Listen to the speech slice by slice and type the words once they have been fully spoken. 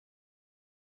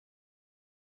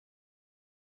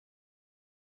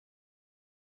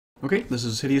Okay, this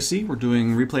is ADC. We're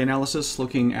doing replay analysis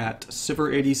looking at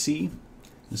Sivir ADC.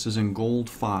 This is in gold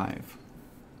 5.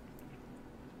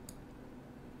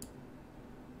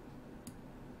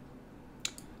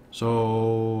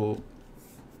 So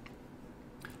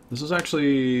this is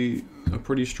actually a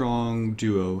pretty strong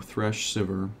duo, Thresh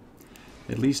Sivir,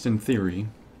 at least in theory.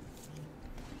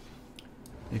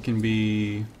 It can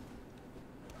be...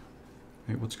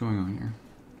 Wait, what's going on here?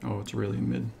 Oh, it's really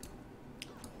mid.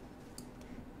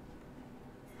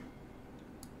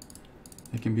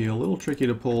 It can be a little tricky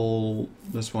to pull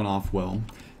this one off well.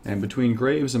 And between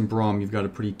Graves and Braum, you've got a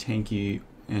pretty tanky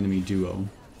enemy duo.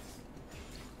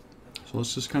 So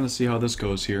let's just kind of see how this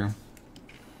goes here.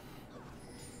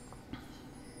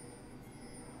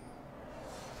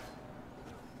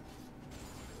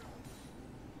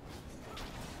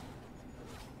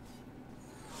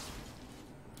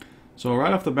 So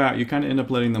right off the bat, you kind of end up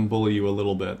letting them bully you a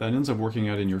little bit. That ends up working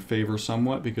out in your favor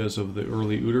somewhat because of the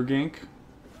early Uter gank.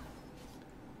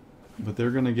 But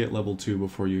they're going to get level 2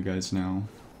 before you guys now.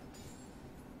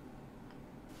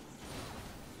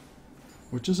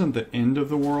 Which isn't the end of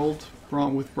the world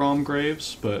with Braum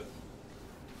Graves, but...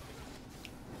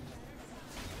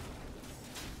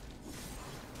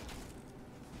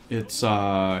 It's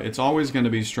always going to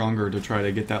be stronger to try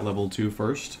to get that level 2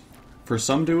 first. For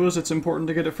some duos, it's important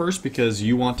to get it first because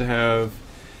you want to have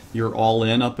your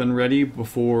all-in up and ready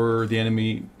before the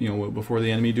enemy, before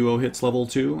the enemy duo hits level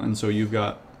 2, and so you've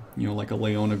got, like a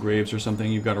Leona Graves or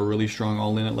something, you've got a really strong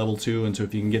all-in at level 2, and so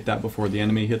if you can get that before the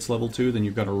enemy hits level 2, then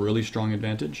you've got a really strong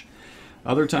advantage.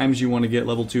 Other times you want to get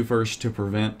level 2 first to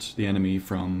prevent the enemy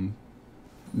from,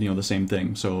 the same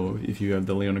thing. So if you have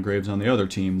the Leona Graves on the other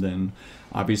team, then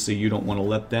obviously you don't want to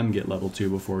let them get level 2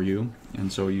 before you,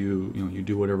 and so you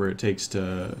do whatever it takes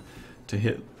to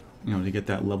hit, to get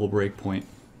that level break point.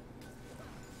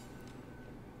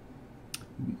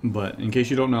 But in case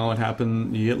you don't know, it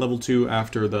happened, you hit level 2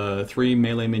 after the 3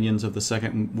 melee minions of the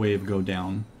second wave go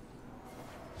down.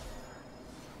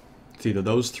 It's either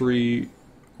those 3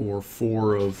 or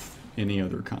 4 of any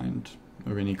other kind,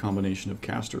 or any combination of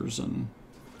casters and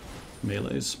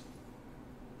melees.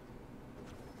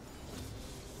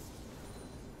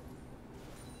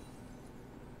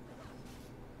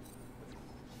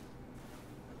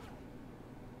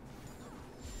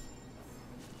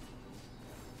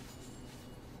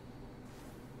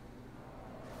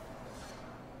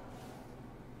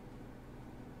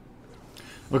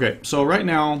 Okay, so right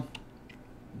now,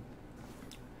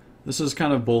 this is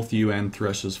kind of both you and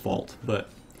Thresh's fault, but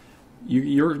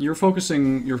you're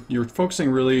focusing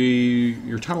really,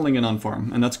 you're tunneling in on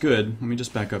farm, and that's good. Let me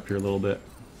just back up here a little bit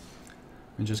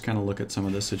and just kind of look at some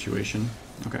of this situation.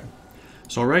 Okay,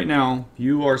 so right now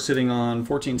you are sitting on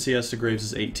 14 CS to Graves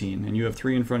is 18, and you have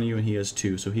 3 in front of you and he has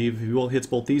 2. So if he hits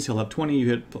both these, he'll have 20. You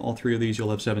hit all 3 of these,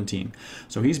 you'll have 17.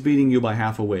 So he's beating you by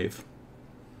half a wave.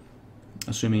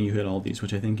 Assuming you hit all these,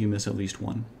 which I think you miss at least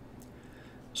 1.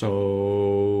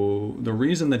 So the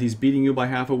reason that he's beating you by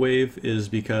half a wave is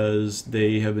because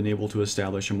they have been able to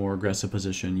establish a more aggressive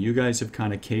position. You guys have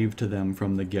kind of caved to them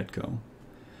from the get-go.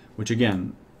 Which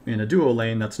again, in a duo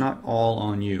lane, that's not all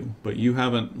on you. But you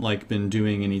haven't been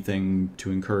doing anything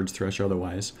to encourage Thresh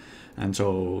otherwise. And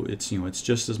so it's it's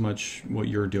just as much what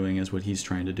you're doing as what he's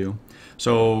trying to do.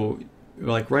 So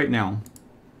right now,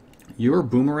 your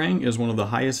Boomerang is one of the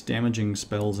highest damaging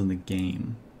spells in the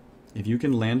game. If you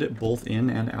can land it both in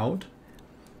and out,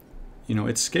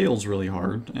 it scales really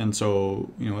hard, and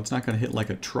so, it's not going to hit like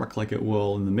a truck like it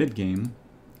will in the mid-game.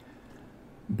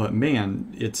 But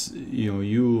man, it's,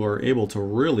 you are able to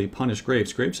really punish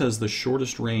Graves. Graves has the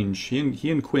shortest range. He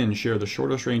and Quinn share the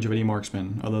shortest range of any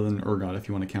marksman, other than Urgot, if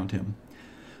you want to count him.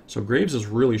 So Graves is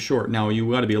really short. Now, you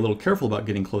got to be a little careful about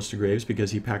getting close to Graves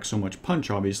because he packs so much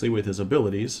punch, obviously, with his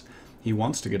abilities. He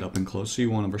wants to get up and close, so you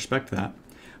want to respect that.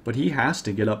 But he has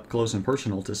to get up close and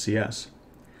personal to CS.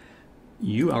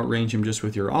 You outrange him just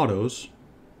with your autos,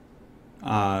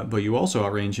 but you also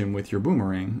outrange him with your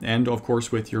Boomerang, and of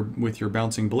course with your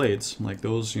bouncing blades. Like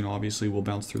those, obviously will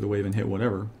bounce through the wave and hit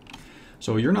whatever.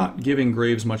 So you're not giving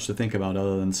Graves much to think about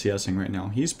other than CSing right now.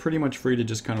 He's pretty much free to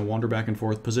just kind of wander back and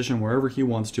forth, position wherever he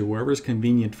wants to, wherever is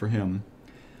convenient for him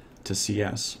to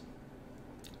CS.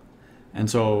 And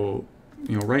so,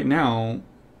 right now,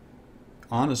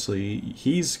 honestly,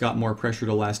 he's got more pressure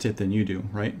to last hit than you do,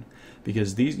 right?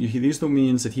 Because these are the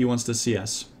minions that he wants to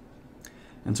CS.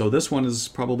 And so this one is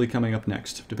probably coming up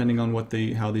next, depending on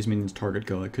how these minions target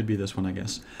go. It could be this one, I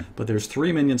guess. But there's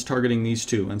 3 minions targeting these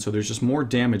 2, and so there's just more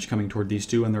damage coming toward these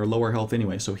 2, and they're lower health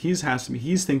anyway. So he's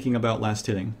thinking about last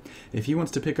hitting. If he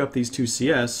wants to pick up these 2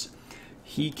 CS,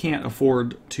 he can't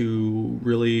afford to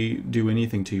really do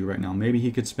anything to you right now. Maybe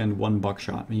he could spend 1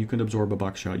 buckshot, and you can absorb a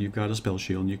buckshot. You've got a spell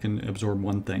shield, and you can absorb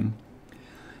 1 thing.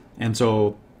 And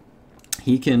so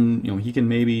he can, he can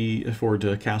maybe afford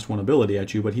to cast 1 ability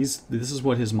at you, but this is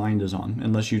what his mind is on,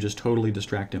 unless you just totally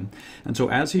distract him. And so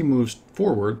as he moves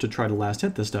forward to try to last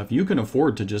hit this stuff, you can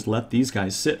afford to just let these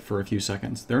guys sit for a few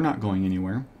seconds. They're not going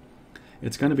anywhere.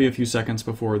 It's going to be a few seconds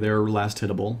before they're last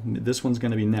hittable. This one's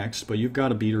going to be next, but you've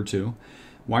got a beat or 2.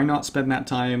 Why not spend that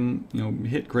time,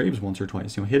 hit Graves once or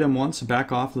twice? Hit him once,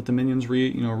 back off, let the minions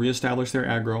reestablish their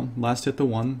aggro. Last hit the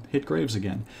 1, hit Graves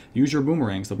again. Use your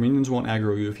boomerangs. The minions won't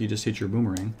aggro you if you just hit your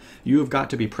boomerang. You have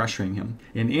got to be pressuring him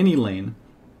in any lane,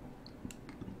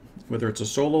 whether it's a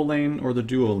solo lane or the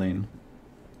duo lane.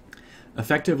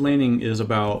 Effective laning is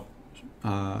about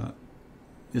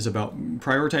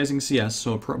prioritizing CS,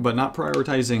 but not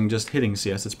prioritizing just hitting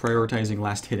CS. It's prioritizing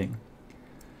last hitting.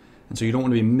 And so you don't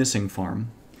want to be missing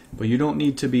farm, but you don't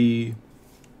need to be,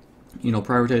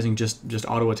 prioritizing just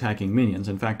auto-attacking minions.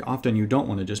 In fact, often you don't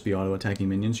want to just be auto-attacking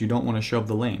minions. You don't want to shove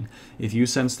the lane. If you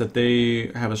sense that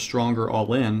they have a stronger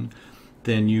all-in,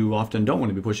 then you often don't want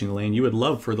to be pushing the lane. You would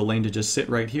love for the lane to just sit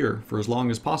right here for as long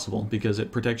as possible, because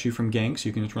it protects you from ganks.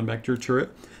 You can just run back to your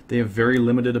turret. They have very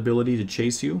limited ability to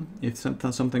chase you if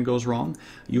something goes wrong.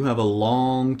 You have a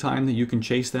long time that you can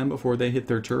chase them before they hit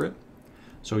their turret.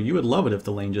 So you would love it if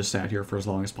the lane just sat here for as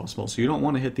long as possible. So you don't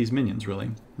want to hit these minions,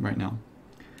 really, right now.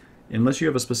 Unless you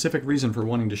have a specific reason for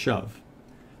wanting to shove,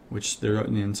 which there,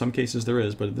 in some cases there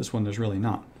is, but in this one there's really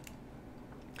not.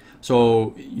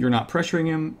 So you're not pressuring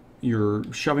him,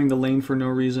 you're shoving the lane for no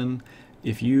reason.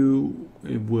 If you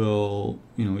will,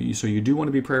 so you do want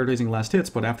to be prioritizing last hits,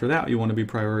 but after that you want to be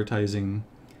prioritizing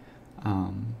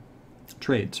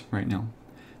trades right now.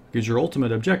 Because your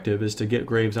ultimate objective is to get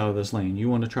Graves out of this lane. You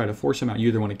want to try to force him out. You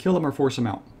either want to kill him or force him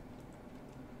out.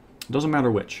 It doesn't matter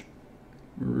which.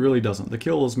 It really doesn't. The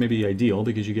kill is maybe ideal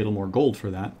because you get a little more gold for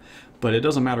that. But it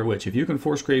doesn't matter which. If you can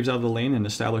force Graves out of the lane and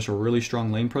establish a really strong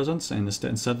lane presence and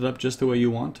set it up just the way you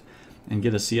want and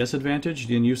get a CS advantage,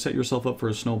 then you set yourself up for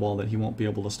a snowball that he won't be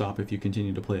able to stop if you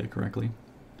continue to play it correctly.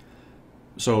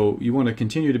 So you want to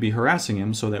continue to be harassing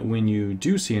him so that when you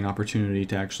do see an opportunity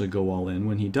to actually go all in,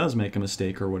 when he does make a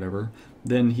mistake or whatever,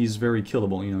 then he's very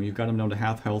killable. You've got him down to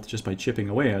half health just by chipping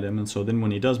away at him, and so then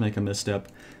when he does make a misstep,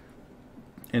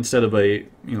 instead of a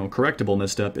correctable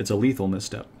misstep, it's a lethal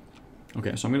misstep.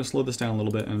 Okay, so I'm going to slow this down a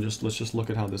little bit and let's just look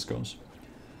at how this goes.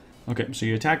 Okay, so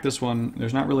you attack this one.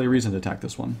 There's not really a reason to attack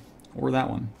this one. Or that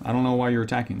one. I don't know why you're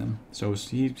attacking them. So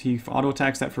he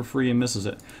auto-attacks that for free and misses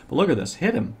it. But look at this.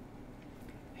 Hit him.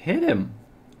 Hit him.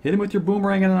 Hit him with your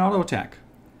boomerang and an auto-attack.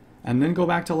 And then go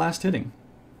back to last hitting.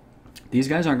 These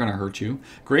guys aren't going to hurt you.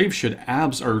 Graves should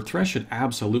Thresh should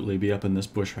absolutely be up in this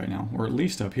bush right now. Or at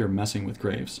least up here messing with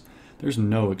Graves. There's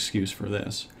no excuse for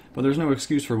this. But there's no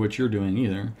excuse for what you're doing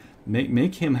either.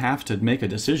 Make him have to make a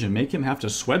decision. Make him have to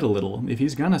sweat a little. If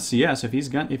he's gonna CS, if he's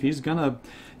gonna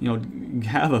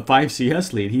have a 5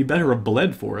 CS lead, he better have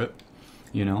bled for it.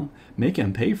 Make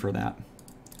him pay for that.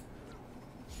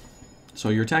 So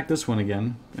you attack this one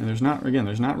again, and there's not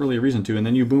really a reason to, and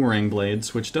then you boomerang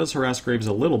blades, which does harass Graves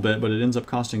a little bit, but it ends up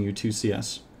costing you 2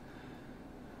 CS.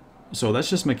 So that's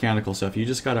just mechanical stuff. You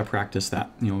just gotta practice that.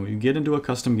 You get into a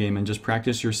custom game and just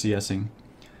practice your CSing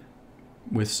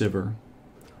with Sivir.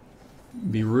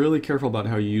 Be really careful about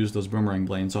how you use those boomerang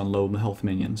blades on low health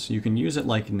minions. You can use it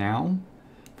like now,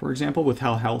 for example, with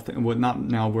how healthy, not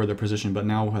now where they're positioned, but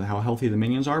now with how healthy the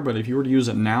minions are. But if you were to use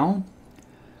it now,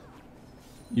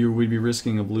 you would be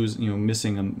risking of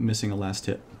missing a last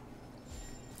hit.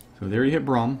 So there you hit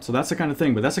Braum. So that's the kind of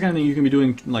thing, but that's the kind of thing you can be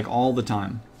doing like all the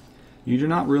time. You do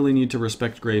not really need to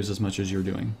respect Graves as much as you're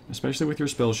doing, especially with your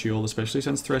spell shield, especially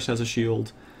since Thresh has a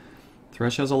shield.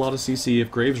 Thresh has a lot of CC.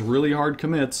 If Graves really hard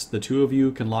commits, the two of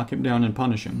you can lock him down and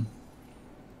punish him.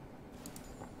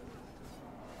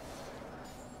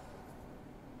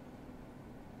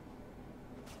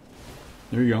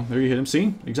 There you go. There you hit him.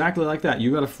 See? Exactly like that.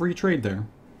 You got a free trade there.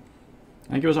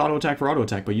 I think it was auto attack for auto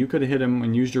attack, but you could have hit him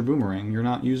and used your boomerang. You're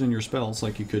not using your spells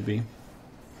like you could be.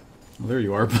 Well, there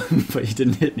you are, but you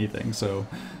didn't hit anything, so...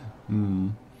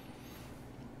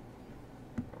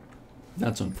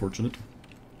 That's unfortunate.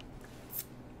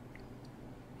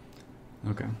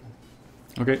 Okay.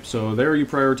 Okay, so there you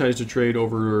prioritized a trade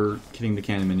over hitting the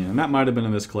cannon minion, and that might have been a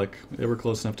misclick. They were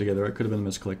close enough together. It could have been a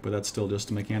misclick, but that's still just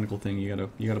a mechanical thing. You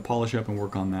gotta polish up and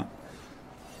work on that.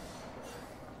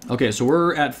 Okay, so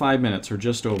we're at 5 minutes, or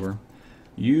just over.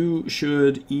 You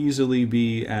should easily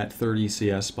be at 30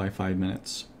 CS by 5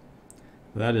 minutes.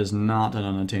 That is not an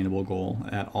unattainable goal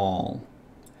at all.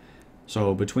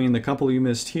 So between the couple you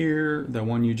missed here, the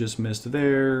one you just missed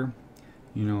there,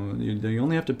 you know, you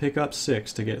only have to pick up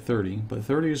 6 to get 30, but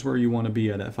 30 is where you want to be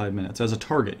at 5 minutes. As a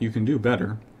target, you can do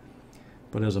better,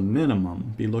 but as a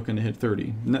minimum, be looking to hit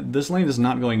 30. This lane is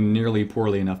not going nearly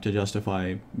poorly enough to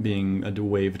justify being a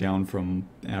wave down from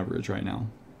average right now.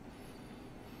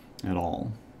 At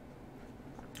all.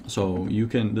 So you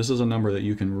can, this is a number that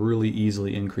you can really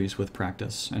easily increase with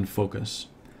practice and focus.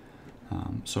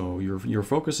 So you're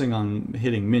focusing on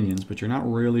hitting minions, but you're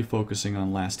not really focusing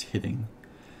on last hitting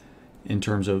in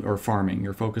terms of, or farming.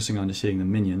 You're focusing on just hitting the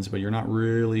minions, but you're not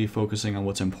really focusing on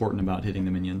what's important about hitting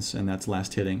the minions, and that's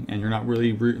last hitting. And you're not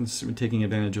really taking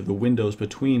advantage of the windows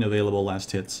between available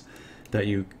last hits that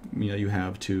you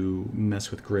have to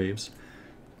mess with Graves.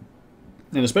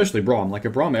 And especially Braum. Like,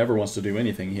 if Braum ever wants to do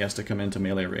anything, he has to come into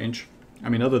melee range. I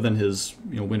mean, other than his,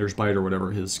 Winter's Bite or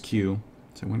whatever, his Q.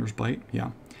 Is it Winter's Bite?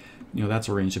 Yeah. That's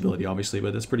a ranged ability, obviously,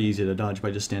 but it's pretty easy to dodge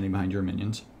by just standing behind your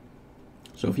minions.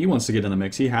 So if he wants to get in the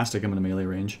mix, he has to come into melee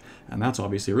range, and that's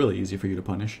obviously really easy for you to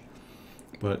punish.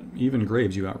 But even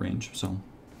Graves you outrange, so.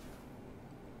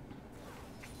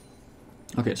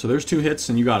 Okay, so there's 2 hits,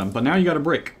 and you got him. But now you got a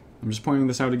break. I'm just pointing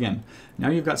this out again. Now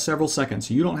you've got several seconds.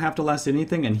 You don't have to last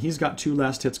anything, and he's got 2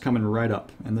 last hits coming right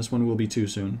up, and this one will be 2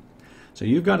 soon. So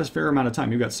you've got a fair amount of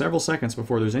time. You've got several seconds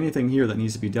before there's anything here that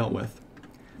needs to be dealt with.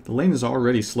 The lane is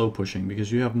already slow pushing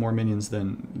because you have more minions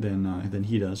than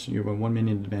he does. You have a 1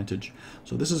 minion advantage.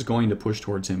 So this is going to push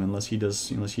towards him unless he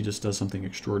just does something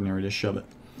extraordinary to shove it.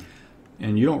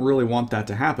 And you don't really want that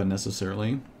to happen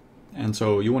necessarily. And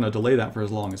so you want to delay that for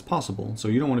as long as possible. So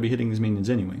you don't want to be hitting these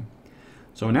minions anyway.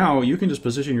 So now you can just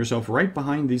position yourself right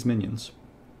behind these minions.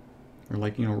 Or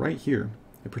like, right here.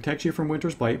 It protects you from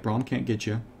Winter's Bite. Braum can't get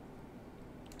you.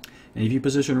 And if you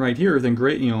position right here, then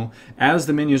great, as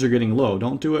the minions are getting low,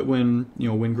 don't do it when,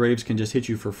 when Graves can just hit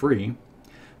you for free.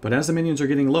 But as the minions are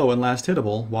getting low and last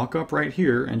hittable, walk up right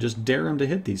here and just dare him to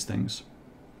hit these things.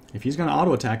 If he's going to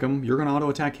auto-attack him, you're going to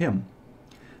auto-attack him.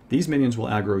 These minions will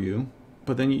aggro you,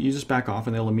 but then you just back off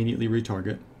and they'll immediately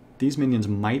retarget. These minions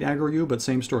might aggro you, but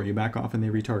same story. You back off and they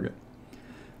retarget.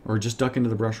 Or just duck into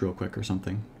the brush real quick or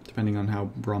something, depending on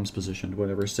how Braum's positioned,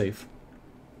 whatever's safe.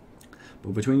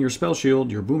 But between your spell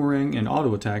shield, your boomerang, and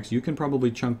auto attacks, you can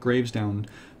probably chunk Graves down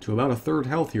to about 1/3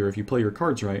 health here if you play your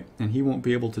cards right, and he won't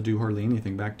be able to do hardly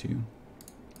anything back to you.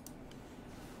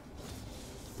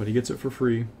 But he gets it for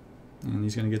free, and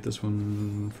he's going to get this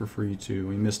one for free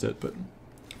too. He missed it, but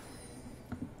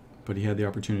he had the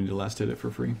opportunity to last hit it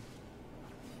for free.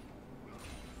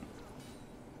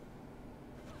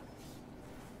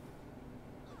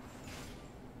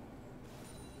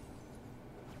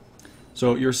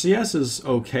 So your CS is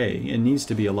okay. It needs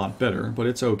to be a lot better, but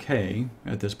it's okay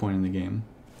at this point in the game.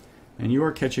 And you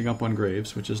are catching up on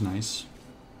Graves, which is nice.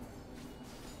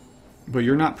 But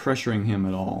you're not pressuring him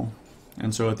at all.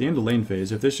 And so at the end of lane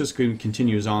phase, if this just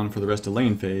continues on for the rest of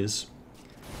lane phase,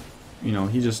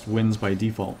 he just wins by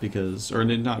default because, or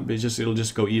not, it'll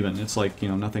just go even. It's like,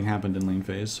 nothing happened in lane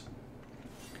phase.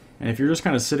 And if you're just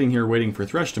kind of sitting here waiting for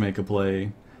Thresh to make a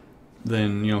play,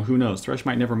 then, who knows? Thresh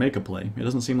might never make a play. It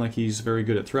doesn't seem like he's very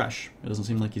good at Thresh. It doesn't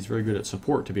seem like he's very good at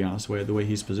support, to be honest, the way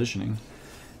he's positioning.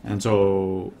 And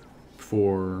so,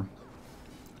 for,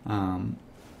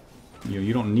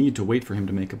 you don't need to wait for him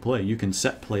to make a play. You can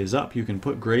set plays up. You can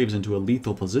put Graves into a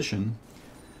lethal position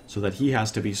so that he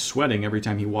has to be sweating every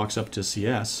time he walks up to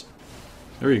CS.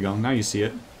 There you go. Now you see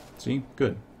it. See?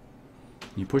 Good.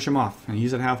 You push him off, and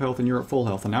he's at half health and you're at full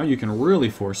health. And now you can really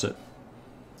force it.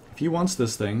 If he wants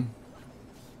this thing,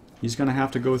 he's going to have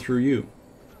to go through you.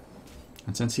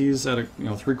 And since he's at a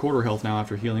 3/4 health now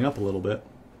after healing up a little bit,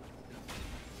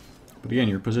 but again,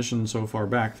 you're positioned so far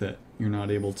back that you're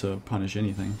not able to punish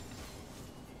anything.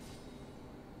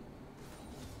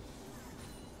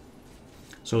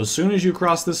 So as soon as you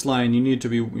cross this line, you need to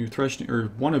be Thresh,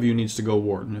 or one of you needs to go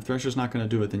ward. And if Thresher's not going to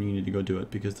do it, then you need to go do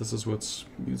it, because this is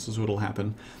what'll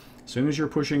happen. As soon as you're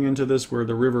pushing into this where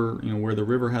the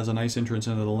river has a nice entrance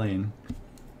into the lane,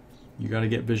 you got to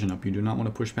get vision up. You do not want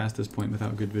to push past this point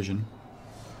without good vision.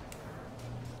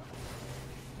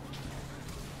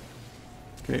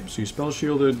 Okay, so you spell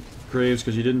shielded Graves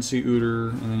because you didn't see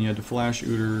Udyr, and then you had to flash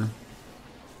Udyr,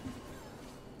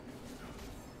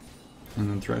 and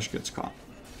then Thresh gets caught.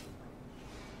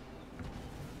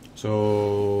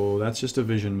 So that's just a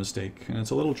vision mistake, and it's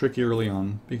a little tricky early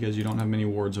on because you don't have many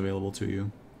wards available to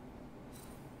you.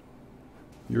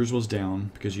 Yours was down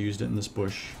because you used it in this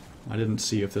bush. I didn't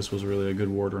see if this was really a good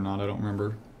ward or not, I don't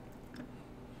remember.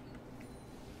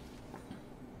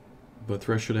 But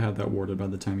Thresh should have had that warded by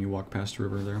the time you walk past the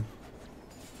river there.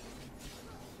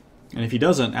 And if he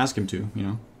doesn't, ask him to,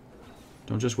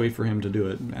 Don't just wait for him to do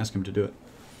it. Ask him to do it.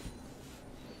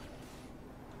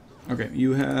 Okay,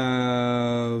 you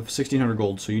have 1,600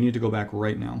 gold, so you need to go back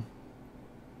right now.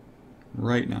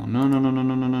 Right now. No, no, no, no,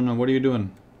 no, no, no, no. What are you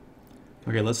doing?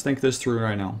 Okay, let's think this through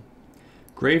right now.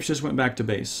 Graves just went back to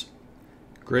base.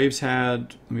 Graves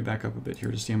had... Let me back up a bit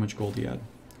here to see how much gold he had.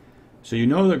 So you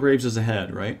know that Graves is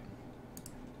ahead, right?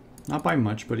 Not by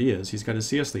much, but he is. He's got a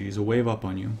CS lead. He's a wave up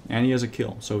on you. And he has a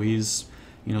kill. So he's...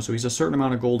 You know, so he's a certain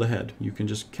amount of gold ahead. You can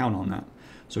just count on that.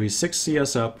 So he's 6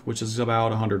 CS up, which is about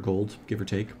 100 gold, give or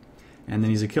take. And then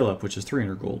he's a kill up, which is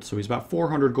 300 gold. So he's about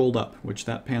 400 gold up, which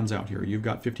that pans out here. You've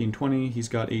got 1520, he's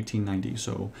got 1890.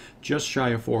 So just shy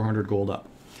of 400 gold up.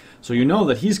 So you know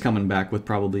that he's coming back with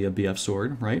probably a BF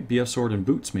sword, right? BF sword and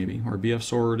boots maybe, or BF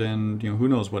sword and, you know, who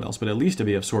knows what else, but at least a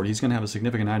BF sword. He's going to have a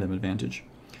significant item advantage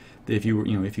if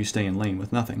you stay in lane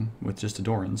with nothing, with just a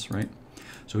Doran's, right?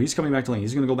 So he's coming back to lane.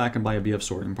 He's going to go back and buy a BF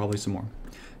sword and probably some more.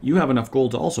 You have enough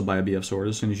gold to also buy a BF sword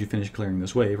as soon as you finish clearing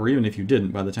this wave, or even if you didn't,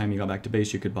 by the time you got back to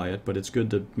base you could buy it, but it's good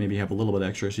to maybe have a little bit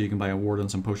extra so you can buy a ward and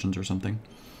some potions or something.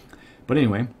 But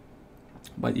anyway,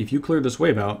 if you clear this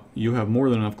wave out, you have more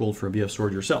than enough gold for a BF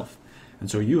sword yourself. And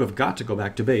so you have got to go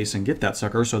back to base and get that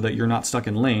sucker so that you're not stuck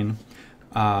in lane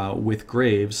with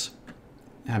Graves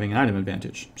having an item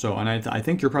advantage. So, and I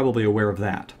think you're probably aware of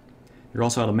that. You're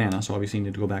also out of mana, so obviously you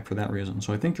need to go back for that reason.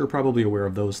 So I think you're probably aware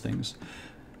of those things.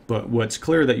 But what's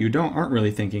clear that you aren't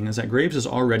really thinking is that Graves is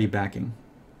already backing.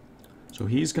 So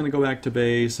he's going to go back to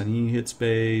base, and he hits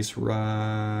base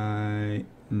right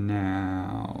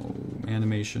now.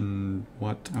 Animation,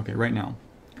 what? Okay, right now.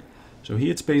 So he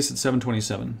hits base at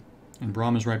 727, and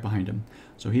Braum is right behind him.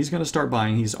 So he's going to start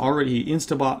buying. He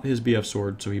insta-bought his BF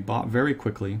sword, so he bought very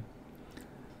quickly.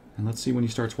 And let's see when he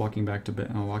starts walking back to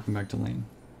lane.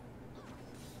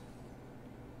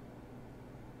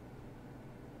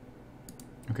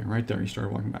 Okay, right there, he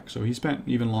started walking back. So he spent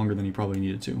even longer than he probably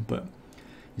needed to, but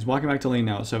he's walking back to lane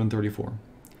now at 734.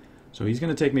 So he's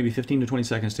going to take maybe 15 to 20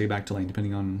 seconds to get back to lane,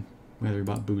 depending on whether he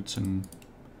bought boots and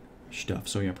stuff.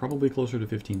 So yeah, probably closer to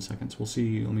 15 seconds. We'll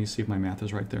see. Let me see if my math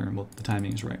is right there and what the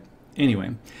timing is right.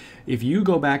 Anyway, if you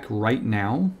go back right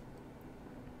now,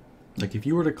 like if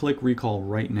you were to click recall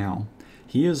right now,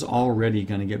 he is already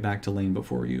going to get back to lane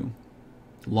before you.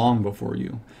 Long before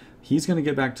you. He's going to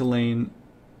get back to lane.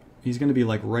 He's going to be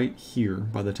like right here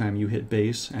by the time you hit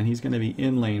base, and he's going to be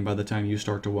in lane by the time you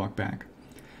start to walk back.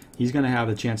 He's going to have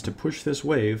the chance to push this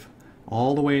wave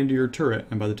all the way into your turret,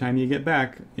 and by the time you get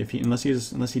back, unless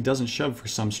he doesn't shove for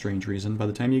some strange reason, by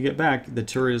the time you get back, the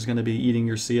turret is going to be eating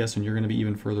your CS, and you're going to be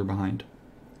even further behind.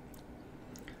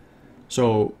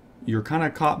 So you're kind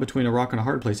of caught between a rock and a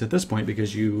hard place at this point,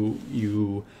 because if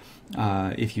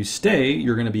you stay,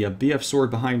 you're going to be a BF sword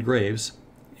behind Graves,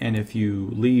 and if you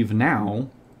leave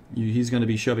now, he's going to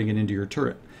be shoving it into your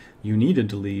turret. You needed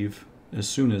to leave as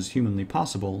soon as humanly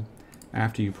possible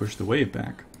after you push the wave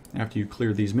back, after you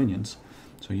clear these minions.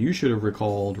 So you should have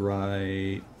recalled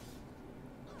right...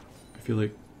 I feel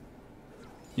like...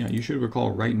 Yeah, you should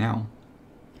recall right now.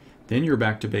 Then you're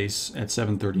back to base at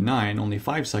 739, only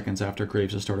 5 seconds after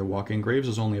Graves has started walking. Graves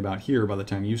is only about here by the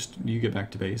time you get back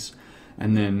to base.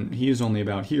 And then he is only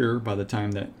about here by the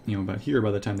time that,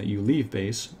 you leave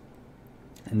base.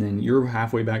 And then you're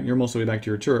halfway back, you're most of the way back to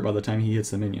your turret by the time he hits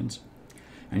the minions.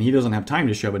 And he doesn't have time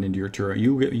to shove it into your turret.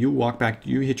 You walk back,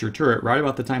 you hit your turret right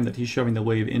about the time that he's shoving the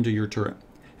wave into your turret.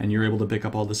 And you're able to pick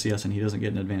up all the CS and he doesn't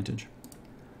get an advantage.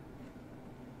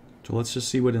 So let's just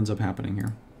see what ends up happening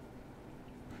here.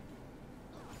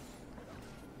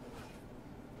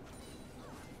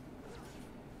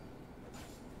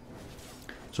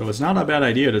 So it's not a bad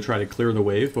idea to try to clear the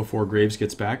wave before Graves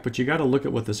gets back, but you got to look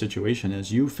at what the situation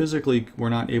is. You physically were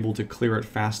not able to clear it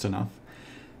fast enough.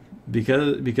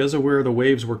 Because of where the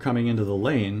waves were coming into the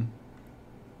lane,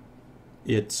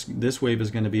 this wave is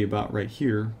going to be about right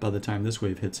here by the time this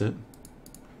wave hits it.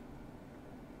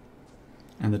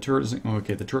 And the turret isn't... Oh,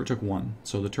 okay, the turret took 1.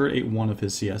 So the turret ate 1 of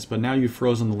his CS, but now you've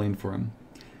frozen the lane for him.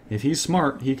 If he's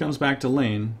smart, he comes back to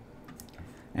lane,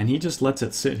 and he just lets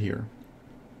it sit here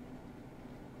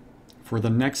for the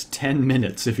next 10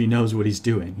 minutes if he knows what he's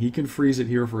doing. He can freeze it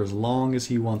here for as long as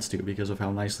he wants to because of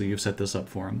how nicely you've set this up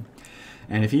for him.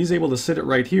 And if he's able to sit it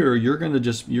right here, you're going to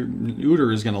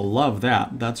Udyr is going to love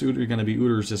that. That's going to be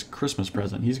Udyr's just Christmas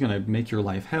present. He's going to make your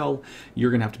life hell.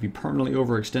 You're going to have to be permanently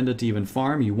overextended to even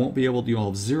farm. You won't be able to, you'll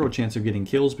have 0 chance of getting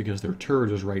kills because their turret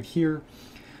is right here.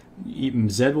 Even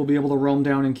Zed will be able to roam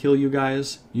down and kill you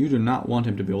guys. You do not want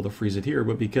him to be able to freeze it here,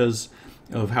 but because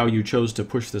of how you chose to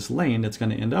push this lane, it's going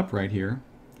to end up right here.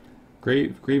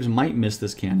 Graves might miss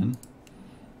this cannon.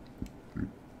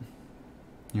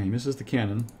 Yeah, he misses the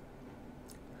cannon.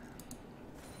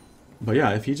 But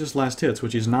yeah, if he just last hits,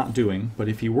 which he's not doing, but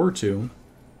if he were to,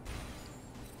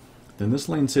 then this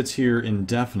lane sits here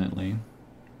indefinitely,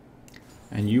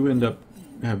 and you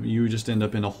just end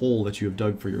up in a hole that you have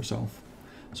dug for yourself.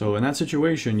 So in that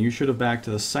situation, you should have backed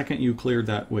the second you cleared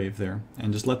that wave there,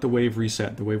 and just let the wave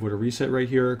reset. The wave would have reset right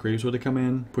here, Graves would have come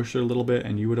in, pushed it a little bit,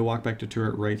 and you would have walked back to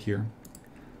turret right here.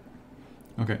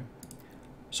 Okay.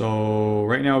 So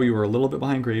right now you are a little bit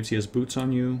behind Graves. He has boots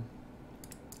on you.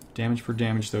 Damage for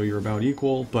damage, though, you're about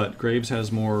equal, but Graves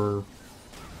has more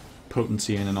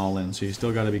potency in an all-in, so you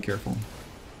still got to be careful.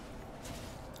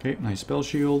 Okay, nice spell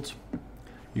shield.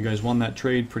 You guys won that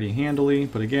trade pretty handily,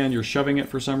 but again, you're shoving it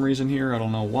for some reason here. I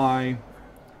don't know why.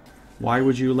 Why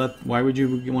would you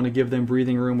want to give them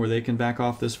breathing room where they can back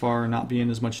off this far and not be in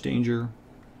as much danger?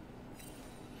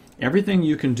 Everything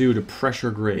you can do to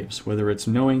pressure Graves, whether it's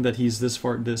knowing that he's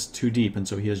this too deep and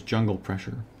so he has jungle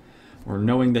pressure, or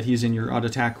knowing that he's in your out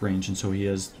attack range and so he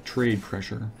has trade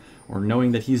pressure, or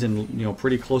knowing that he's in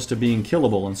pretty close to being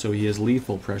killable and so he has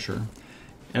lethal pressure.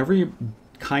 Every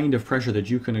kind of pressure that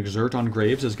you can exert on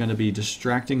Graves is going to be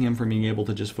distracting him from being able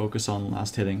to just focus on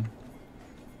last hitting.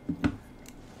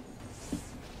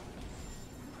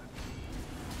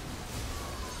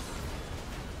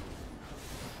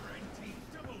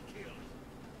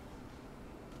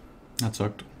 That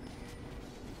sucked.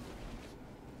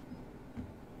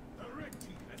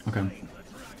 Okay.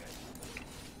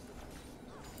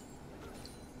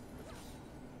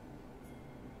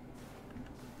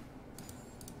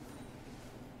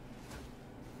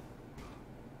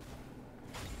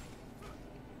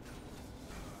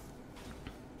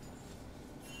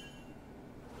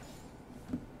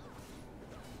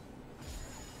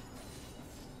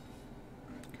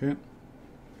 Okay.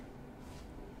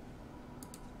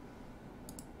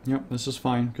 Yep, this is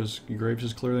fine, because Graves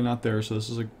is clearly not there, so this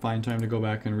is a fine time to go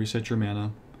back and reset your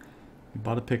mana. You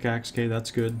bought a pickaxe, okay,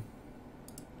 that's good.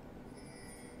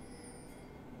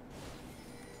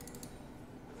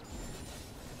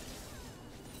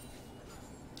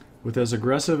 With as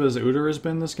aggressive as Udyr has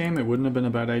been this game, it wouldn't have been a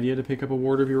bad idea to pick up a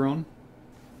ward of your own.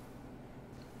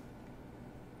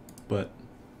 But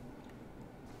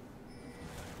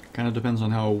kind of depends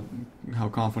on how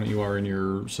confident you are in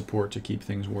your support to keep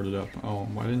things warded up. Oh,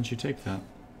 why didn't you take that?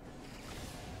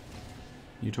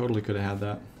 You totally could have had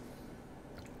that.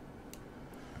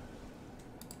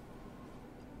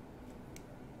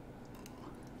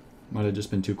 Might have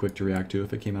just been too quick to react to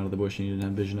if it came out of the bush and you didn't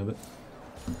have vision of it.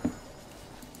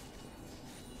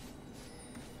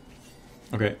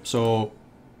 Okay, so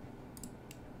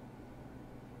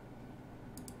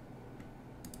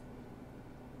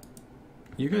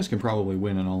you guys can probably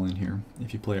win an all-in here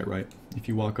if you play it right. If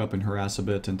you walk up and harass a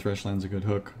bit and Thresh lands a good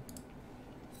hook.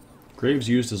 Graves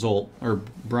used his ult, or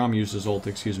Braum used his ult,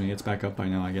 excuse me. It's back up by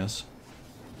now, I guess.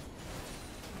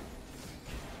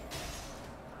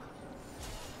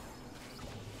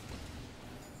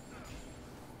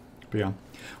 But yeah.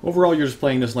 Overall, you're just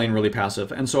playing this lane really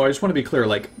passive. And so I just want to be clear,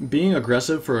 like, being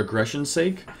aggressive for aggression's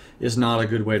sake is not a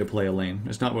good way to play a lane.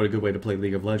 It's not a good way to play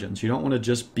League of Legends. You don't want to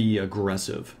just be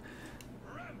aggressive.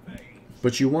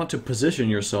 But you want to position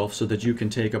yourself so that you can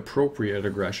take appropriate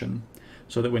aggression.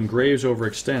 So that when Graves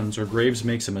overextends or Graves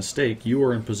makes a mistake, you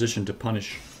are in position to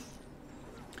punish.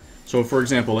 So for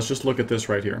example, let's just look at this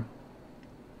right here.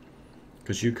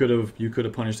 Because you could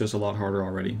have punished this a lot harder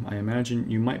already. I imagine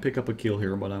you might pick up a kill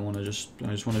here, but I just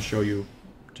want to show you,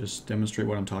 just demonstrate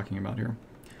what I'm talking about here.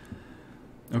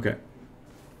 Okay.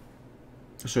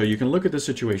 So you can look at this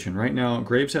situation. Right now,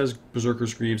 Graves has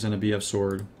Berserker's Greaves and a BF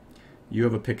Sword. You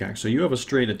have a pickaxe. So you have a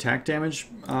straight attack damage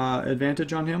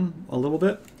advantage on him a little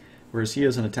bit, whereas he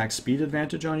has an attack speed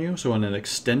advantage on you. So in an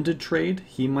extended trade,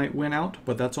 he might win out,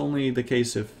 but that's only the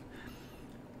case if,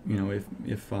 you know,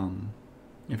 if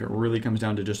it really comes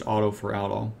down to just auto for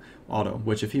auto,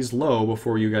 which if he's low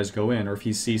before you guys go in, or if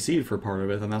he's CC'd for part of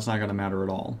it, then that's not going to matter at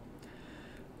all.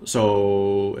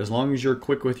 So as long as you're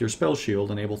quick with your spell shield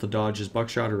and able to dodge his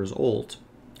buckshot or his ult,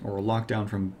 or a lockdown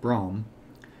from Braum,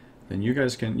 then you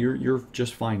guys can, you're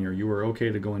just fine here. You are okay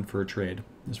to go in for a trade,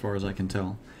 as far as I can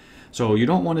tell. So you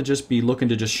don't want to just be looking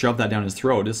to just shove that down his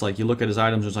throat. It's like you look at his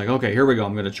items and it's like, okay, here we go.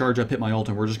 I'm going to charge up, hit my ult,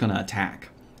 and we're just going to attack.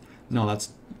 No,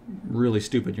 that's really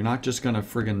stupid. You're not just going to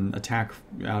friggin' attack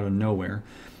out of nowhere.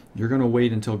 You're going to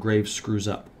wait until Graves screws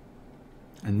up.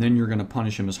 And then you're going to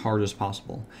punish him as hard as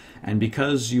possible. And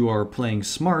because you are playing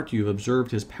smart, you've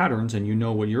observed his patterns and you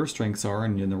know what your strengths are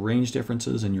and the range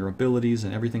differences and your abilities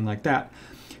and everything like that,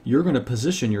 you're going to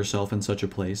position yourself in such a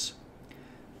place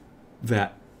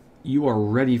that you are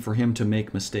ready for him to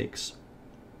make mistakes.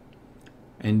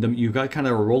 And you've got kind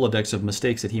of a Rolodex of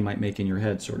mistakes that he might make in your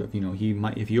head, sort of. You know, he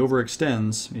might, if he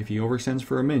overextends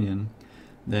for a minion,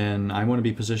 then I want to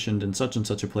be positioned in such and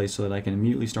such a place so that I can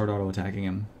immediately start auto-attacking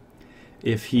him.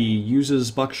 If he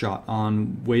uses Buckshot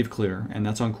on wave clear, and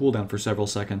that's on cooldown for several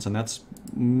seconds, and that's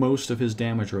most of his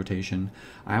damage rotation,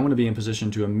 I want to be in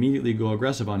position to immediately go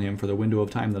aggressive on him for the window of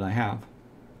time that I have.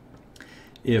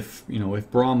 If, you know,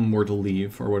 if Braum were to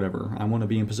leave or whatever, I want to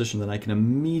be in position that I can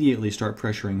immediately start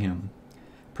pressuring him.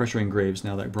 Pressuring Graves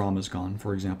now that Braum is gone,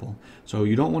 for example. So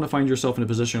you don't want to find yourself in a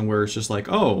position where it's just like,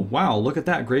 oh, wow, look at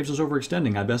that, Graves is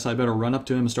overextending. I better run up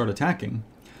to him and start attacking.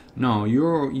 No,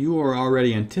 you are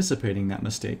already anticipating that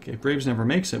mistake. If Graves never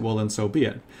makes it, well then so be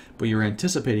it. But you're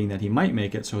anticipating that he might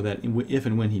make it so that if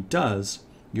and when he does,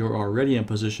 you're already in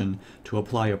position to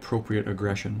apply appropriate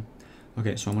aggression.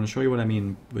 Okay, so I'm going to show you what I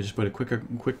mean. We just put a quick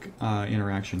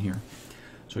interaction here.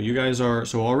 So you guys are,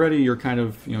 so already you're kind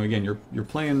of, you know, again, you're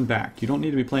playing back. You don't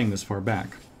need to be playing this far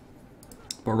back.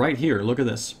 But right here, look at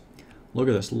this. Look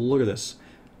at this. Look at this.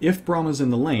 If Braum is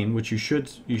in the lane, which you should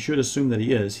assume that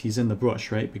he is, he's in the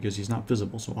brush, right? Because he's not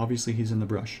visible. So obviously he's in the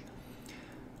brush.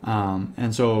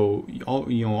 And so all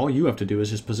you have to do is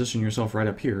just position yourself right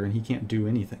up here, and he can't do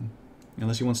anything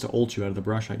unless he wants to ult you out of the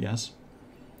brush, I guess.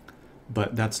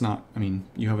 But that's not, I mean,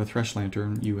 you have a Thresh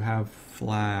Lantern, you have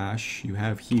Flash, you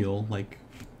have Heal, like,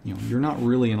 you know, you're not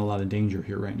really in a lot of danger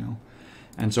here right now.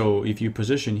 And so if you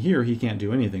position here, he can't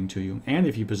do anything to you. And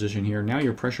if you position here, now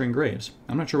you're pressuring Graves.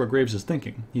 I'm not sure what Graves is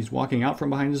thinking. He's walking out from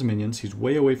behind his minions, he's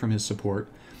way away from his support.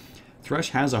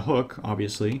 Thresh has a hook,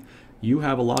 obviously. You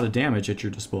have a lot of damage at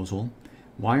your disposal.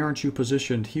 Why aren't you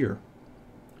positioned here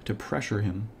to pressure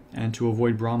him and to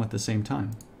avoid Braum at the same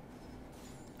time?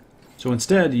 So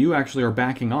instead, you actually are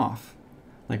backing off.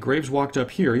 Like, Graves walked up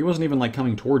here. He wasn't even, like,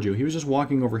 coming toward you. He was just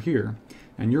walking over here.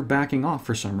 And you're backing off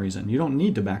for some reason. You don't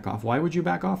need to back off. Why would you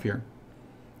back off here?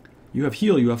 You have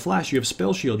Heal, you have Flash, you have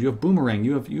Spell Shield, you have Boomerang.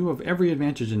 You have every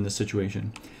advantage in this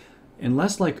situation.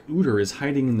 Unless, like, Udyr is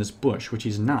hiding in this bush, which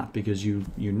he's not, because you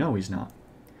know he's not.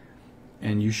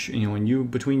 And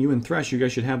between you and Thresh, you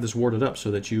guys should have this warded up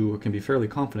so that you can be fairly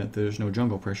confident that there's no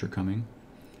jungle pressure coming.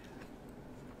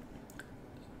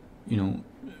 You know,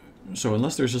 so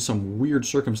unless there's just some weird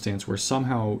circumstance where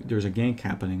somehow there's a gank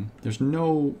happening, there's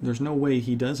no way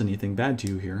he does anything bad to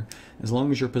you here, as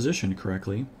long as you're positioned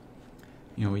correctly.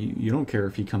 You know, you don't care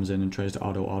if he comes in and tries to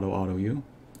auto you.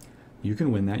 You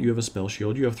can win that. You have a spell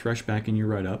shield. You have Thresh backing you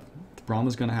right up. Braum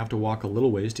is going to have to walk a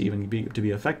little ways to even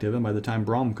be effective, and by the time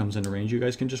Braum comes into range, you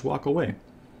guys can just walk away.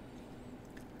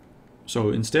 So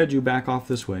instead, you back off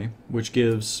this way, which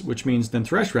means then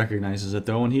Thresh recognizes it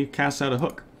though, and he casts out a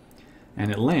hook. And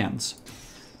it lands.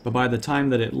 But by the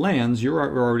time that it lands, you're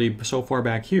already so far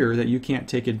back here that you can't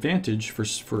take advantage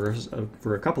for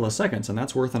a couple of seconds, and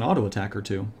that's worth an auto attack or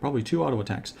two, probably 2 auto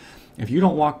attacks. If you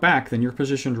don't walk back, then you're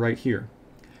positioned right here.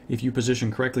 If you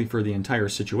position correctly for the entire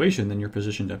situation, then you're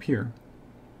positioned up here.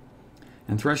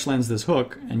 And Thresh lands this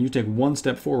hook, and you take 1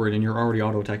 step forward, and you're already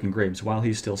auto attacking Graves while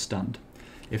he's still stunned.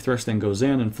 If Thresh then goes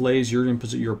in and flays,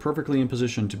 you're perfectly in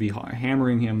position to be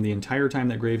hammering him the entire time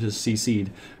that Graves is CC'd.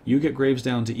 You get Graves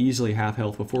down to easily half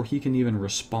health before he can even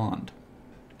respond.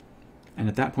 And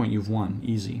at that point, you've won.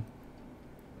 Easy.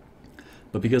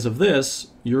 But because of this,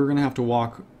 you're going to have to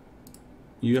walk...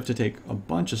 You have to take a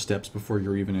bunch of steps before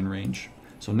you're even in range.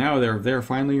 So now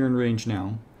finally you're in range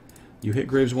now. You hit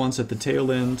Graves once at the tail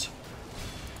end.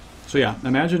 So yeah,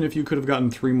 imagine if you could have gotten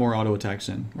 3 more auto attacks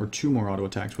in, or 2 more auto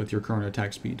attacks with your current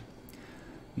attack speed.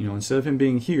 You know, instead of him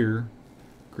being here,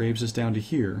 Graves is down to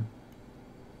here.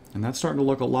 And that's starting to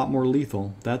look a lot more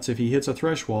lethal. That's if he hits a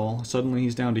Thresh wall, suddenly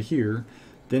he's down to here.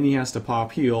 Then he has to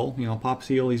pop heal. You know, pops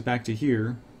heal, he's back to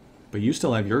here. But you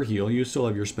still have your heal, you still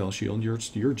have your spell shield,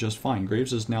 you're just fine.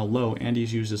 Graves is now low, and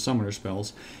he's used his summoner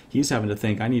spells. He's having to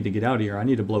think, I need to get out of here, I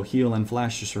need to blow heal and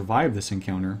flash to survive this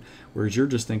encounter, whereas you're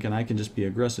just thinking, I can just be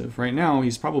aggressive. Right now,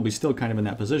 he's probably still kind of in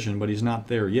that position, but he's not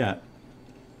there yet.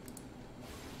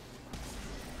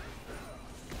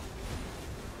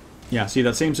 Yeah, see,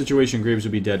 that same situation, Graves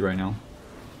would be dead right now.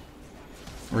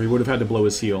 Or he would have had to blow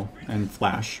his heal and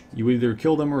flash. You would either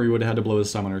kill him, or he would have had to blow his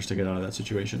summoners to get out of that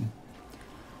situation.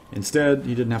 Instead,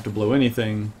 he didn't have to blow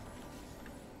anything,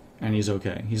 and he's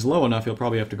okay. He's low enough, he'll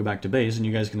probably have to go back to base, and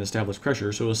you guys can establish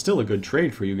pressure, so it was still a good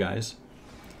trade for you guys.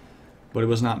 But it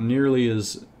was not nearly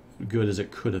as good as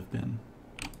it could have been.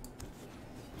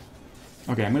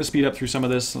 Okay, I'm going to speed up through some of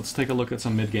this. Let's take a look at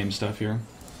some mid-game stuff here.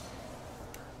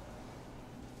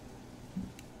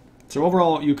 So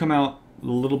overall, you come out a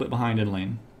little bit behind in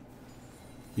lane.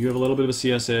 You have a little bit of a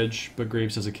CS edge, but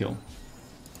Graves has a kill.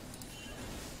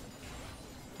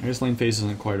 I guess lane phase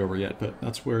isn't quite over yet, but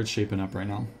that's where it's shaping up right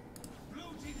now.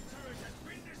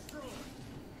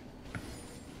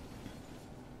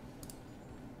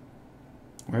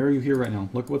 Why are you here right now?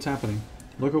 Look what's happening.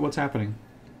 Look at what's happening.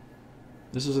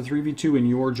 This is a 3v2 in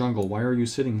your jungle. Why are you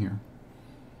sitting here?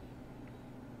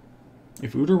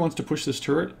 If Udyr wants to push this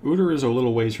turret, Udyr is a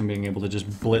little ways from being able to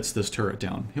just blitz this turret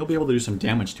down. He'll be able to do some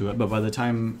damage to it, but by the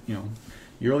time, you know,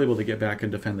 you're able to get back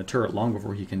and defend the turret long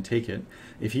before he can take it.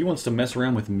 If he wants to mess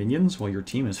around with minions while your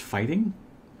team is fighting,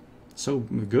 so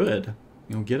good.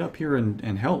 You know, get up here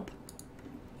and help.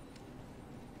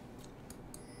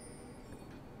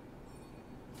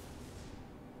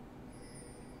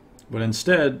 But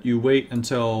instead, you wait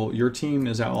until your team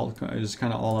is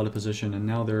kind of all out of position, and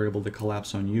now they're able to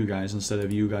collapse on you guys instead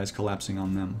of you guys collapsing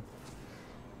on them.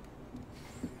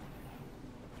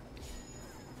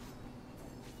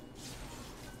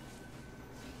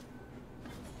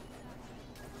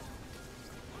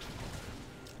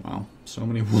 Wow, so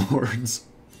many wards.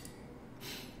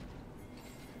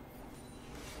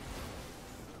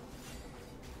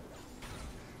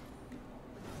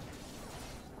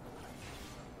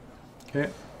 Okay.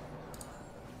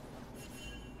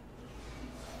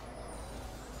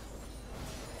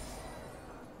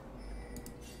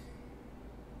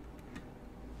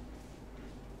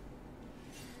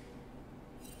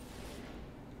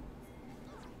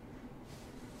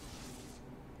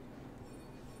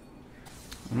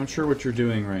 I'm not sure what you're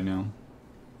doing right now.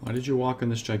 Why did you walk in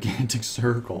this gigantic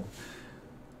circle?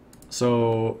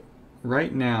 So,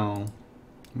 right now,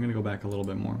 I'm going to go back a little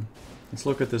bit more. Let's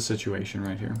look at this situation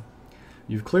right here.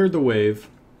 You've cleared the wave,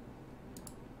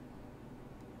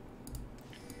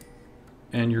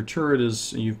 and your turret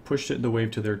is, you've pushed the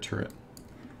wave to their turret.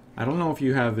 I don't know if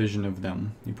you have vision of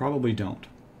them. You probably don't.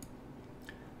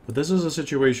 But this is a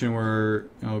situation where,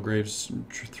 oh, Graves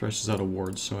threshes out a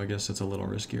ward, so I guess it's a little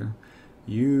riskier.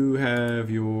 You have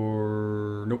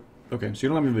your, nope. Okay, so you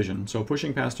don't have any vision, so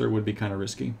pushing past her would be kind of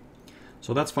risky.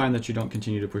 So that's fine that you don't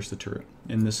continue to push the turret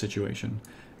in this situation.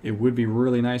 It would be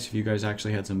really nice if you guys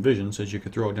actually had some vision so that you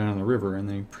could throw it down on the river and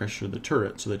then pressure the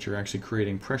turret so that you're actually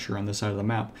creating pressure on this side of the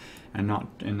map and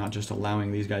not just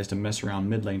allowing these guys to mess around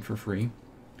mid lane for free.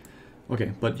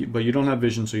 Okay, but you don't have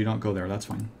vision, so you don't go there. That's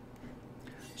fine.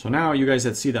 So now you guys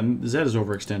that see that Zed is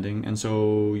overextending, and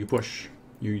so you push.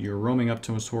 You're roaming up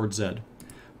towards Zed.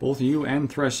 Both you and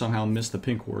Thresh somehow missed the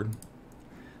pink ward.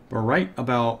 But right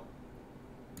about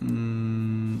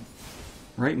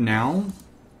right now,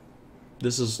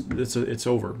 it's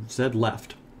over. Zed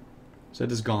left.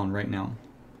 Zed is gone right now.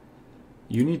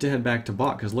 You need to head back to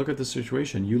bot, because look at the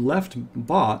situation. You left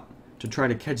bot to try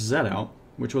to catch Zed out,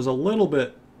 which was a little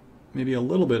bit, maybe a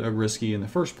little bit risky in the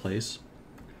first place.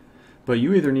 But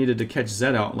you either needed to catch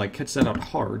Zed out, like catch Zed out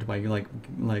hard by like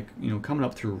you know, coming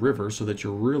up through river so that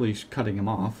you're really cutting him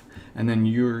off, and then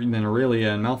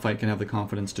Aurelia and Malphite can have the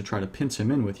confidence to try to pinch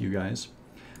him in with you guys.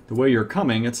 The way you're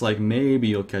coming, it's like maybe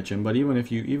you'll catch him, but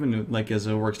even like as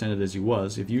overextended as he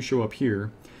was, if you show up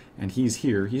here and he's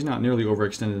here, he's not nearly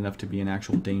overextended enough to be in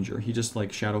actual danger. He just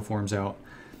like shadow forms out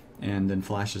and then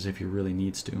flashes if he really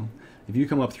needs to. If you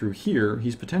come up through here,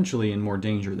 he's potentially in more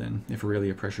danger then, if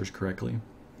Aurelia pressures correctly.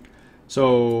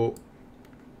 So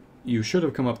you should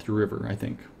have come up through river, I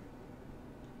think.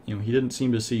 You know, he didn't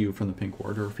seem to see you from the pink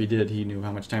ward, or if he did, he knew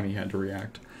how much time he had to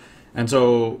react. And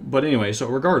so, but anyway, so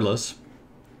regardless,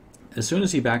 as soon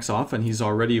as he backs off and he's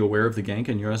already aware of the gank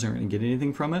and you guys aren't going to get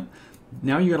anything from it,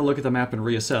 now you got to look at the map and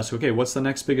reassess. Okay, what's the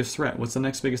next biggest threat? What's the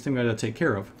next biggest thing we got to take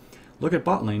care of? Look at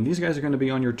bot lane. These guys are going to be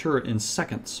on your turret in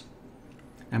seconds.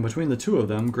 And between the two of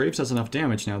them, Graves has enough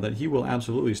damage now that he will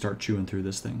absolutely start chewing through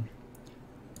this thing.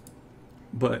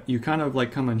 But you kind of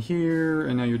like come in here,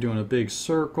 and now you're doing a big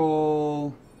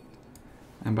circle.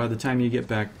 And by the time you get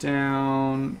back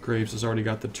down, Graves has already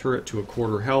got the turret to a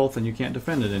quarter health, and you can't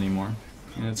defend it anymore.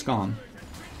 And it's gone.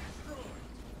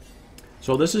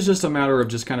 So this is just a matter of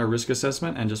just kind of risk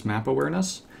assessment and just map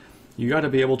awareness. You got to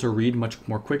be able to read much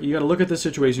more quick. You got to look at the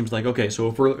situation. It's like, okay, so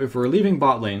if we're leaving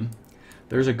bot lane,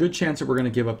 there's a good chance that we're going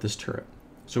to give up this turret.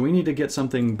 So we need to get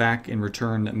something back in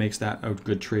return that makes that a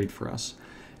good trade for us.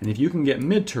 And if you can get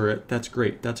mid turret, that's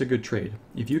great. That's a good trade.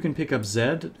 If you can pick up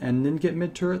Zed and then get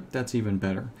mid turret, that's even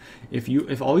better.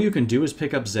 If all you can do is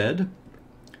pick up Zed,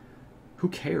 who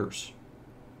cares?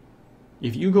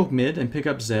 If you go mid and pick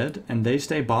up Zed and they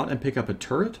stay bot and pick up a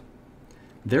turret,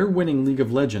 they're winning League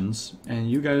of Legends, and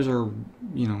you guys are,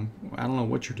 you know, I don't know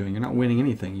what you're doing. You're not winning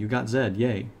anything. You got Zed,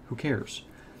 yay. Who cares?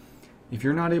 If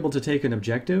you're not able to take an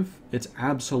objective, it's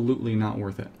absolutely not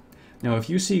worth it. Now, if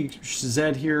you see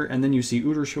Zed here, and then you see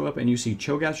Udyr show up, and you see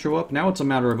Cho'Gath show up, now it's a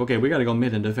matter of, okay, we got to go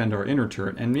mid and defend our inner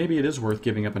turret, and maybe it is worth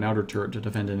giving up an outer turret to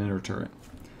defend an inner turret.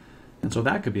 And so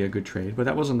that could be a good trade, but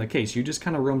that wasn't the case. You just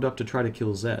kind of roamed up to try to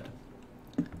kill Zed.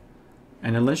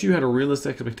 And unless you had a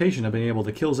realistic expectation of being able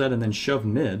to kill Zed and then shove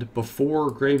mid before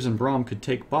Graves and Braum could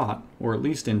take bot, or at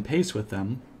least in pace with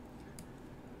them,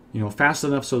 you know, fast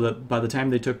enough so that by the time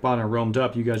they took bot and roamed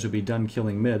up, you guys would be done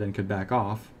killing mid and could back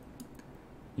off.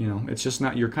 You know, it's just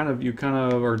not, you kind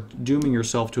of are dooming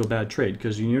yourself to a bad trade,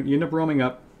 because you end up roaming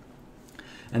up,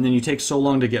 and then you take so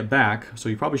long to get back, so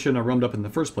you probably shouldn't have roamed up in the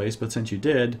first place, but since you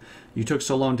did, you took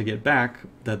so long to get back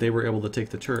that they were able to take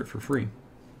the turret for free.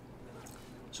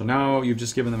 So now you've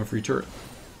just given them a free turret.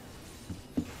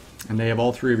 And they have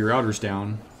all 3 of your outers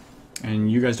down, and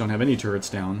you guys don't have any turrets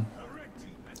down.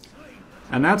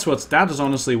 And that is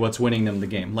honestly what's winning them the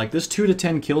game. Like, this 2 to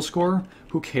 10 kill score,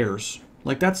 who cares?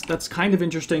 Like, that's kind of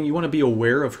interesting. You want to be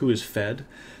aware of who is fed.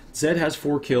 Zed has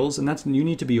 4 kills, and you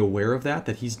need to be aware of that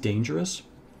he's dangerous.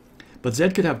 But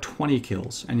Zed could have 20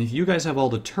 kills, and if you guys have all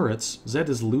the turrets, Zed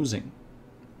is losing.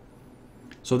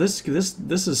 So this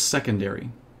is secondary.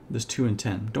 This 2 and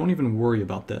 10. Don't even worry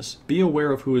about this. Be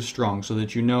aware of who is strong so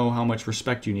that you know how much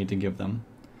respect you need to give them.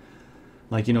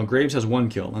 Like, you know, Graves has 1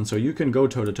 kill, and so you can go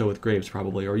toe-to-toe with Graves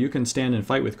probably, or you can stand and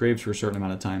fight with Graves for a certain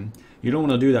amount of time. You don't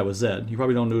want to do that with Zed. You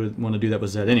probably don't want to do that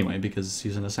with Zed anyway, because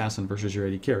he's an assassin versus your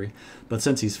AD carry. But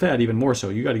since he's fed, even more so,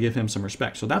 you got to give him some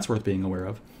respect. So that's worth being aware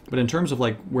of. But in terms of,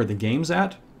 like, where the game's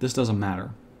at, this doesn't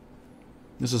matter.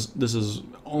 This is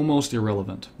almost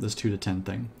irrelevant, this 2 to 10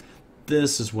 thing.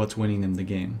 This is what's winning them the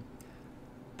game.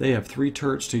 They have 3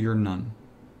 turrets to your none.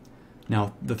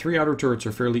 Now, the 3 outer turrets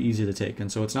are fairly easy to take,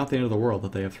 and so it's not the end of the world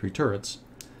that they have 3 turrets.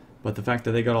 But the fact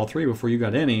that they got all 3 before you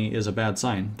got any is a bad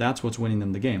sign. That's what's winning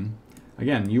them the game.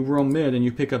 Again, you roam mid and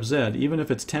you pick up Zed, even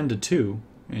if it's 10 to 2,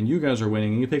 and you guys are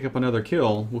winning, and you pick up another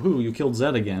kill, woohoo, you killed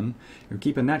Zed again, you're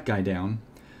keeping that guy down,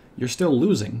 you're still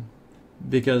losing.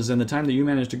 Because in the time that you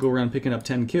managed to go around picking up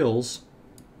 10 kills,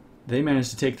 they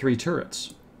managed to take 3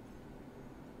 turrets.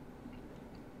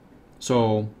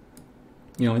 So,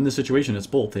 you know, in this situation, it's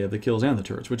both. They have the kills and the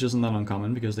turrets, which isn't that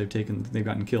uncommon because they've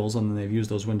gotten kills and then they've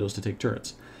used those windows to take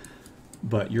turrets.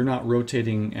 But you're not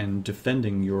rotating and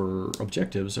defending your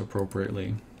objectives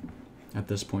appropriately at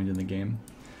this point in the game.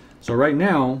 So right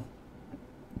now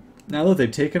that they've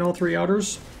taken all 3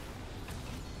 outers,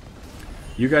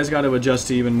 you guys got to adjust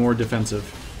to even more defensive.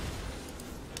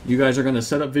 You guys are going to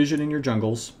set up vision in your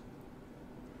jungles,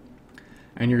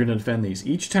 and you're going to defend these.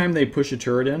 Each time they push a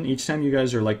turret in, each time you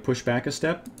guys are like push back a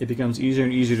step, it becomes easier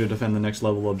and easier to defend the next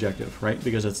level objective, right?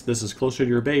 Because this is closer to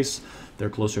your base, they're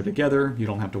closer together, you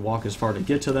don't have to walk as far to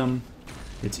get to them,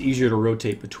 it's easier to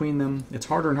rotate between them, it's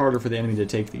harder and harder for the enemy to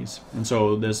take these. And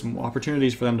so there's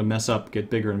opportunities for them to mess up, get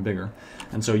bigger and bigger.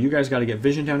 And so you guys got to get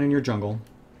vision down in your jungle,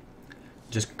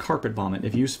 just carpet bomb it.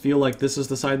 If you feel like this is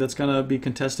the side that's going to be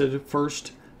contested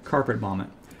first, carpet bomb it.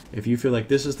 If you feel like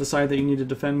this is the side that you need to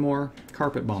defend more,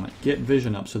 carpet bomb it. Get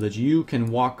vision up so that you can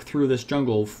walk through this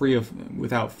jungle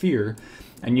without fear,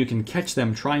 and you can catch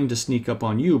them trying to sneak up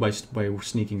on you by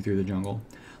sneaking through the jungle.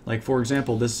 Like, for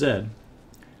example, this Zed.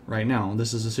 Right now,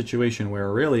 this is a situation where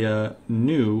Aurelia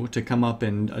knew to come up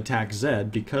and attack Zed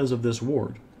because of this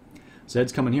ward.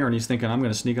 Zed's coming here and he's thinking, I'm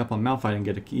going to sneak up on Malphite and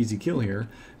get an easy kill here,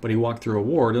 but he walked through a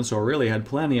ward, and so Aurelia had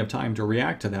plenty of time to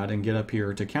react to that and get up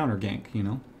here to counter gank, you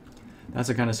know? That's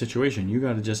the kind of situation. You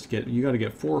got to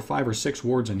get 4 or 5 or 6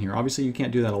 wards in here. Obviously, you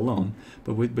can't do that alone,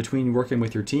 but between working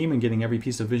with your team and getting every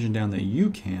piece of vision down that you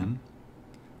can,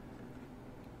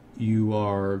 you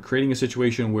are creating a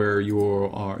situation where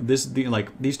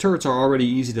these turrets are already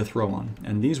easy to throw on,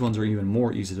 and these ones are even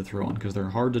more easy to throw on because they're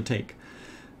hard to take.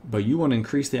 But you want to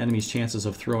increase the enemy's chances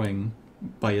of throwing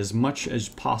by as much as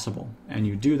possible, and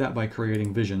you do that by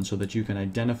creating vision so that you can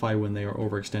identify when they are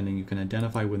overextending, you can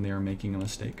identify when they are making a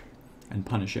mistake, and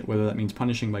punish it. Whether that means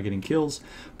punishing by getting kills,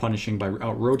 punishing by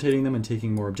out-rotating them and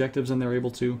taking more objectives than they're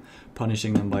able to,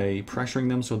 punishing them by pressuring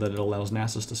them so that it allows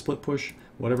Nasus to split push,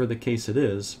 whatever the case it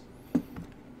is.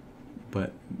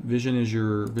 But vision is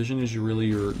really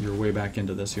your way back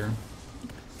into this here.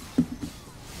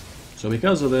 So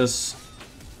because of this,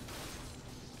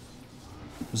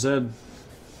 Zed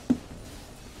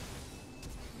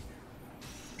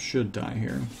should die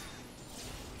here.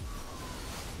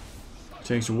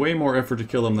 Takes way more effort to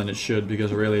kill him than it should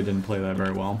because Aurelia didn't play that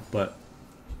very well. But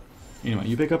anyway,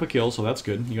 you pick up a kill, so that's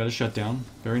good. You got a shutdown.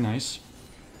 Very nice.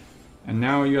 And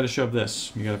now you got to shove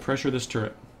this. You got to pressure this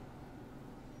turret.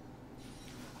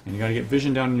 And you got to get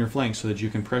vision down in your flank so that you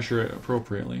can pressure it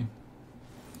appropriately.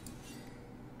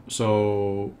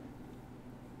 So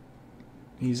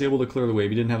he's able to clear the wave.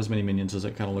 He didn't have as many minions as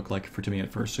it kind of looked like to me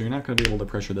at first, so you're not going to be able to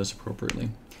pressure this appropriately.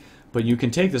 But you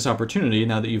can take this opportunity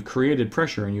now that you've created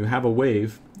pressure and you have a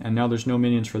wave, and now there's no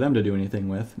minions for them to do anything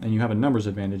with, and you have a numbers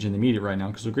advantage in the immediate right now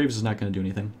because the Graves is not going to do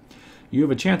anything. you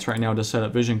have a chance right now to set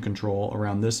up vision control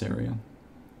around this area.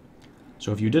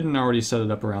 So if you didn't already set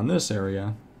it up around this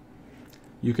area,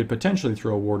 you could potentially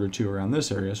throw a ward or two around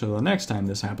this area, so the next time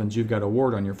this happens, you've got a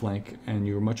ward on your flank, and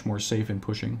you're much more safe in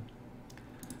pushing.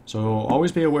 So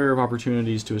always be aware of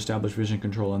opportunities to establish vision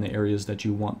control in the areas that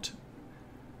you want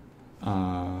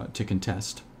to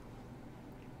contest.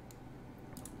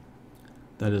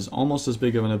 That is almost as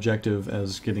big of an objective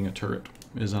as getting a turret,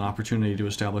 is an opportunity to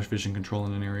establish vision control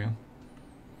in an area.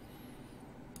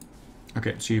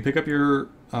 Okay, so you pick up your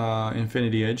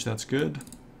Infinity Edge, that's good.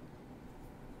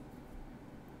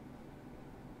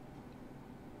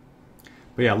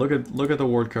 But yeah, look at the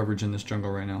ward coverage in this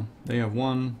jungle right now. They have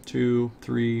 1, 2,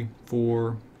 3,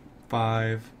 4,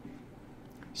 5,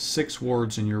 6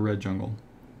 wards in your red jungle.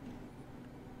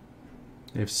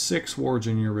 They have 6 wards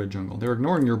in your red jungle. They're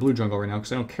ignoring your blue jungle right now because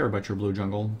they don't care about your blue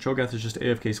jungle. Cho'Gath is just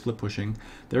AFK split pushing.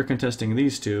 They're contesting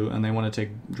these two, and they want to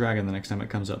take Dragon the next time it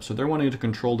comes up. So they're wanting to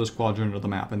control this quadrant of the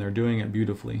map, and they're doing it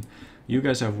beautifully. You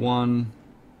guys have 1,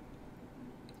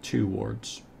 2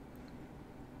 wards.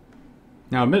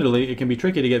 Now, admittedly, it can be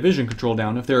tricky to get vision control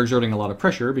down if they're exerting a lot of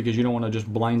pressure, because you don't want to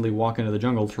just blindly walk into the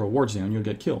jungle, throw wards down, you'll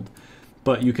get killed.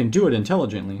 But you can do it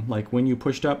intelligently. Like when you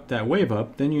pushed up that wave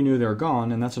up, then you knew they're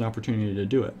gone, and that's an opportunity to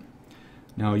do it.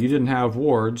 Now, you didn't have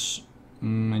wards,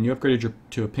 and you upgraded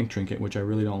to a pink trinket, which I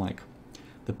really don't like.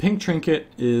 The pink trinket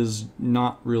is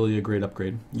not really a great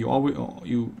upgrade.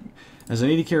 As an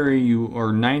AD carry, you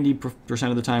are 90%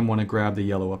 of the time want to grab the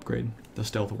yellow upgrade, the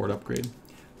stealth ward upgrade.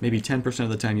 Maybe 10% of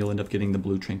the time you'll end up getting the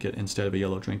blue trinket instead of a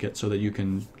yellow trinket so that you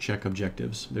can check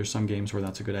objectives. There's some games where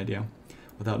that's a good idea.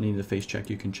 Without needing to face check,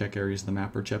 you can check areas of the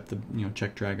map or check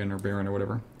check Dragon or Baron or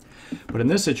whatever. But in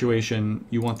this situation,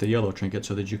 you want the yellow trinket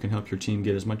so that you can help your team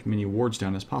get as many wards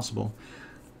down as possible.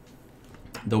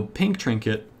 The pink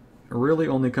trinket really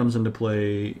only comes into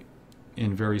play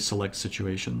in very select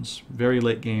situations. Very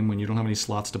late game when you don't have any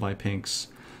slots to buy pinks,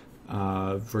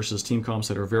 versus team comps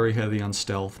that are very heavy on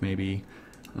stealth maybe.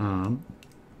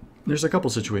 There's a couple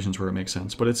situations where it makes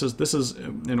sense, but this is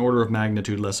an order of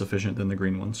magnitude less efficient than the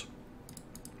green ones.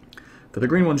 For the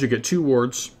green ones, you get 2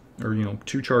 wards, or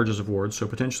 2 charges of wards. So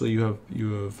potentially you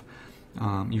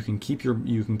can keep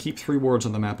 3 wards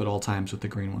on the map at all times with the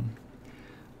green one.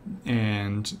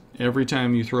 And every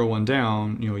time you throw one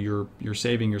down, you're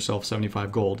saving yourself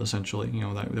 75 gold essentially.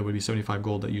 That would be 75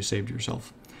 gold that you saved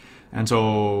yourself. And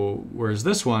so, whereas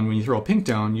this one, when you throw a pink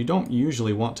down, you don't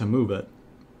usually want to move it.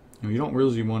 You don't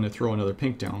really want to throw another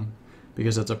pink down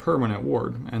because it's a permanent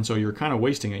ward, and so you're kind of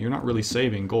wasting it. You're not really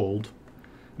saving gold.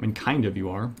 I mean, kind of you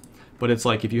are, but it's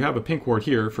like if you have a pink ward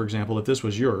here, for example, if this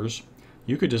was yours,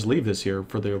 you could just leave this here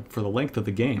for the length of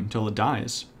the game till it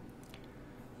dies,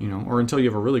 or until you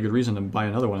have a really good reason to buy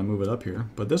another one and move it up here.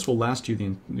 But this will last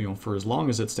you for as long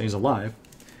as it stays alive.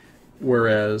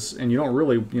 Whereas, and you don't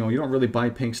really buy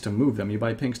pinks to move them. You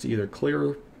buy pinks to either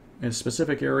clear a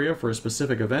specific area for a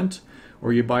specific event,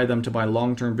 or you buy them to buy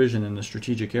long-term vision in a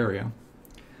strategic area.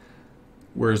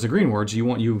 Whereas the green wards,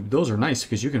 those are nice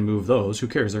because you can move those. Who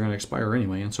cares? They're going to expire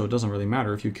anyway, and so it doesn't really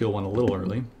matter if you kill one a little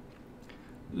early.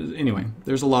 Anyway,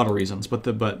 there's a lot of reasons,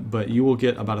 but you will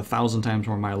get about 1,000 times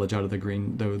more mileage out of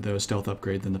the stealth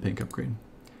upgrade than the pink upgrade.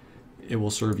 It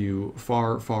will serve you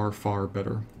far, far, far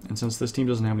better. And since this team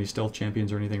doesn't have any stealth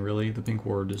champions or anything really, the pink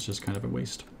ward is just kind of a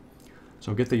waste.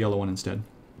 So get the yellow one instead.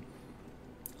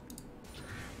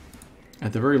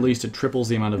 At the very least, it triples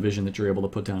the amount of vision that you're able to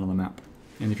put down on the map.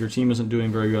 And if your team isn't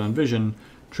doing very good on vision,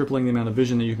 tripling the amount of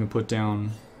vision that you can put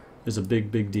down is a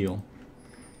big, big deal.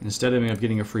 And instead of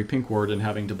getting a free pink ward and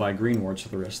having to buy green wards for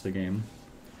the rest of the game,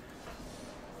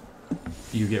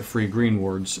 you get free green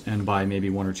wards and buy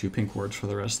maybe 1 or 2 pink wards for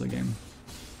the rest of the game.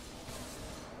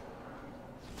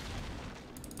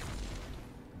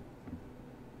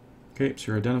 Okay,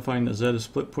 so you're identifying that Zed is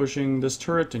split pushing this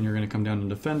turret, and you're going to come down and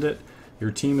defend it.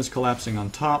 Your team is collapsing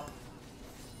on top.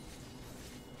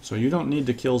 So you don't need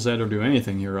to kill Zed or do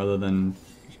anything here other than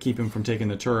keep him from taking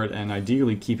the turret, and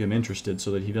ideally keep him interested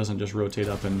so that he doesn't just rotate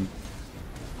up and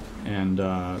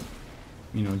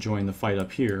join the fight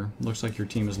up here. Looks like your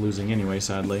team is losing anyway,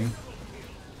 sadly.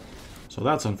 So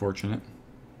that's unfortunate.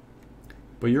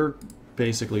 But you're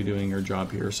basically doing your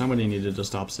job here. Somebody needed to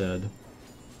stop Zed.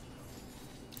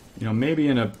 Maybe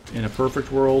in a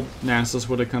perfect world, Nasus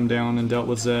would have come down and dealt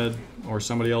with Zed, or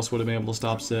somebody else would have been able to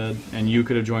stop Zed, and you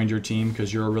could have joined your team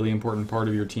because you're a really important part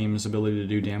of your team's ability to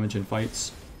do damage in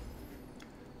fights.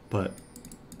 But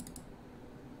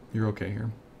you're okay here.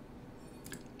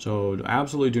 So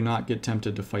absolutely do not get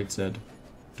tempted to fight Zed.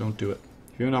 Don't do it.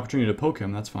 If you have an opportunity to poke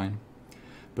him, that's fine.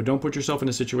 But don't put yourself in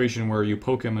a situation where you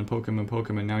poke him and poke him and poke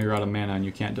him, and now you're out of mana and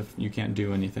you can't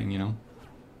do anything,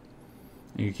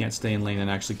 And you can't stay in lane and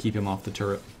actually keep him off the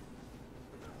turret.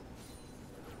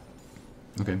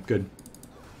 Okay, good.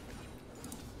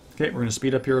 Okay, we're going to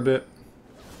speed up here a bit.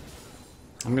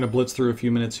 I'm going to blitz through a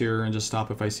few minutes here and just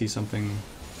stop if I see something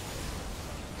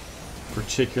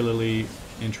particularly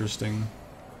interesting.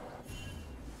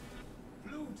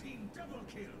 Blue team double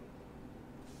kill.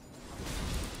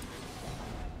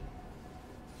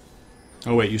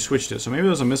 Oh wait, you switched it. So maybe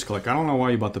there was a misclick. I don't know why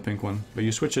you bought the pink one, but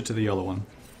you switched it to the yellow one.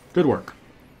 Good work.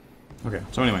 Okay,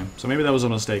 so anyway, so maybe that was a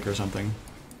mistake or something.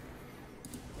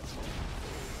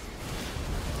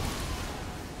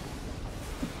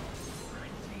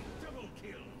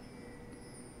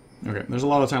 Okay, there's a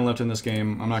lot of time left in this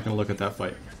game. I'm not going to look at that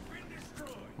fight.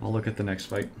 I'll look at the next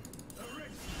fight.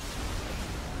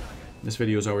 This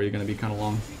video is already going to be kind of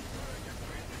long.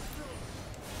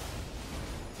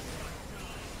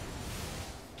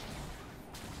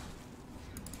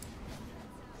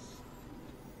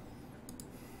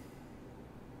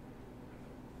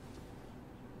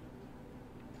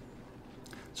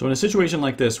 So in a situation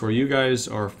like this, where you guys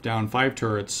are down 5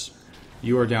 turrets,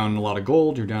 you are down a lot of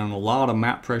gold, you're down a lot of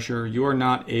map pressure, you are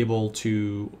not able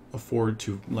to afford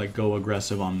to like go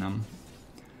aggressive on them.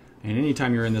 And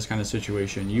anytime you're in this kind of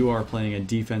situation, you are playing a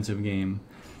defensive game.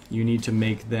 You need to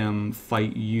make them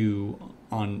fight you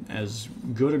on as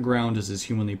good a ground as is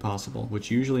humanly possible,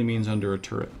 which usually means under a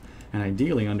turret, and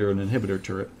ideally under an inhibitor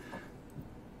turret.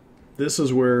 This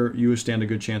is where you stand a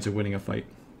good chance of winning a fight.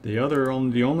 The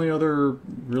only other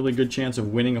really good chance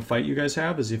of winning a fight you guys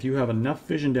have is if you have enough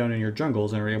vision down in your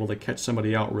jungles and are able to catch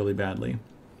somebody out really badly.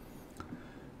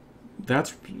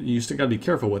 You still got to be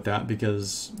careful with that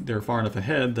because they're far enough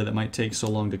ahead that it might take so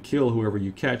long to kill whoever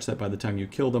you catch that by the time you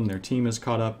kill them, their team is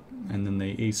caught up and then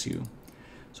they ace you.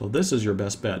 So this is your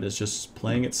best bet. It's just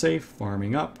playing it safe,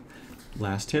 farming up,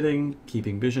 last hitting,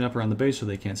 keeping vision up around the base so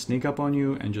they can't sneak up on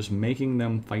you, and just making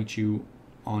them fight you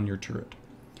on your turret.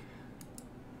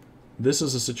 This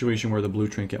is a situation where the blue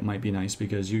trinket might be nice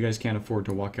because you guys can't afford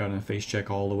to walk out and face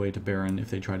check all the way to Baron if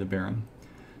they try to Baron.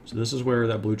 So this is where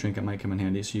that blue trinket might come in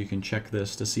handy, so you can check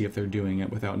this to see if they're doing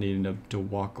it without needing to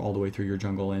walk all the way through your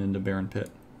jungle and into Baron pit.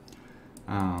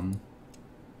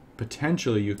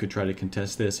 Potentially you could try to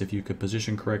contest this if you could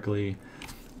position correctly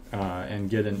and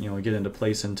get into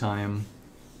place in time.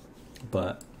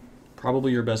 But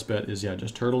probably your best bet is, yeah,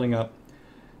 just turtling up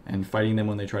and fighting them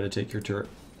when they try to take your turret.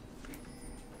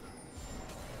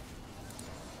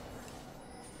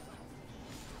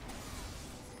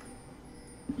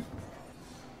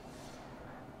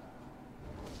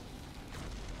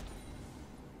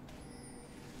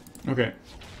 Okay.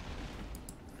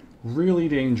 Really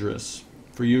dangerous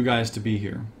for you guys to be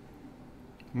here.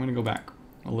 I'm going to go back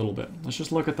a little bit. Let's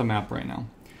just look at the map right now.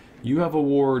 You have a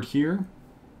ward here.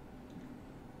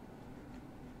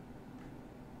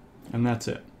 And that's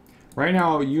it. Right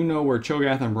now, you know where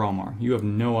Cho'Gath and Braum are. You have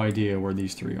no idea where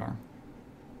these three are.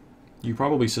 You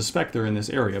probably suspect they're in this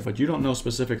area, but you don't know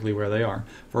specifically where they are.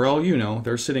 For all you know,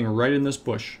 they're sitting right in this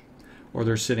bush. Or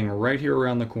they're sitting right here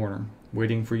around the corner,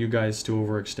 waiting for you guys to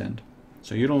overextend.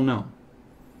 So you don't know.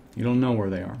 You don't know where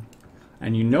they are.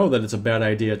 And you know that it's a bad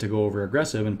idea to go over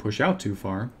aggressive and push out too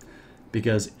far,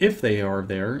 because if they are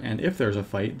there, and if there's a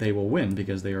fight, they will win,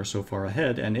 because they are so far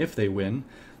ahead, and if they win,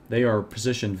 they are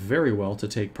positioned very well to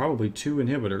take probably 2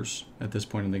 inhibitors at this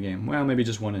point in the game. Well, maybe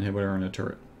just 1 inhibitor and a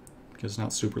turret, because it's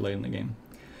not super late in the game.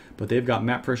 But they've got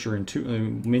map pressure in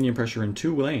 2, minion pressure in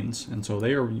 2 lanes, and so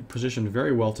they are positioned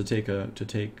very well to take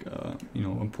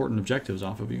important objectives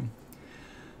off of you.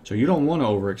 So you don't want to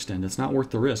overextend. It's not worth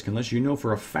the risk unless you know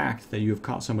for a fact that you have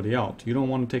caught somebody out. You don't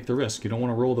want to take the risk. You don't want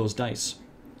to roll those dice.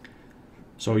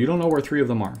 So you don't know where 3 of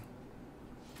them are.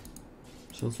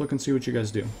 So let's look and see what you guys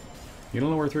do. You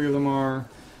don't know where 3 of them are.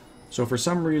 So for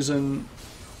some reason,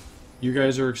 you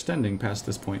guys are extending past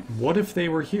this point. What if they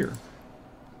were here?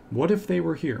 What if they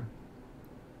were here?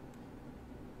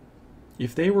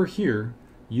 If they were here,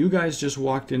 you guys just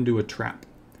walked into a trap.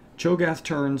 Cho'Gath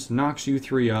turns, knocks you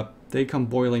 3 up, they come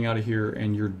boiling out of here,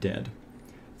 and you're dead.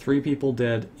 3 people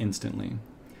dead instantly.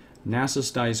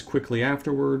 Nasus dies quickly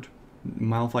afterward.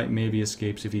 Malphite maybe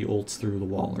escapes if he ults through the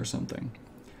wall or something.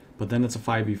 But then it's a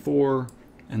 5v4,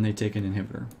 and they take an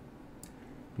inhibitor.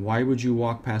 Why would you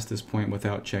walk past this point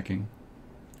without checking?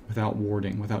 Without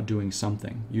warding, without doing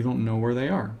something? You don't know where they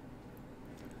are.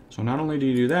 So not only do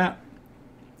you do that,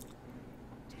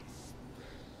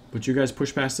 but you guys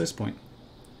push past this point.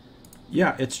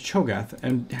 Yeah, it's Cho'Gath.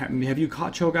 And have you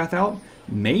caught Cho'Gath out?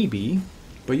 Maybe,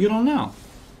 but you don't know.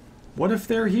 What if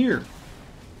they're here?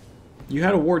 You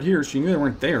had a ward here, so you knew they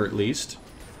weren't there at least.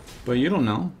 But you don't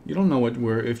know. You don't know if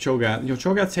Cho'Gath...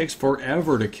 Cho'Gath takes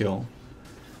forever to kill.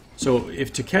 So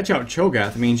if to catch out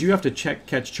Cho'Gath means you have to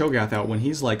catch Cho'Gath out when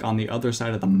he's like on the other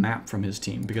side of the map from his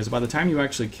team. Because by the time you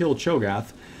actually kill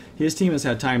Cho'Gath, his team has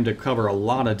had time to cover a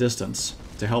lot of distance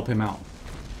to help him out.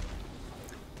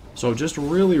 So just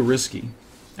really risky.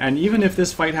 And even if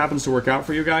this fight happens to work out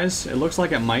for you guys, it looks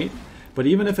like it might, but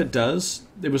even if it does,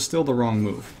 it was still the wrong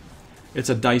move. It's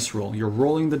a dice roll. You're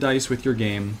rolling the dice with your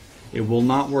game. It will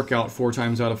not work out 4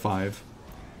 times out of 5.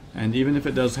 And even if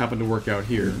it does happen to work out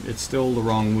here, it's still the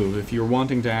wrong move. If you're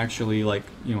wanting to actually, like,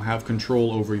 you know, have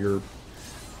control over your,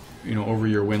 you know, over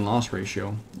your win-loss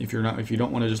ratio, if you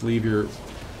don't want to just leave your,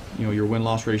 you know, your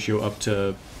win-loss ratio up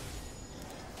to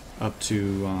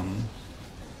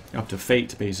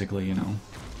fate, basically, you know,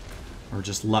 or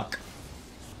just luck.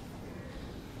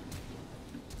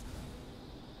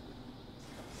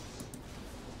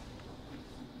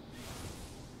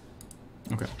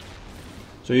 Okay.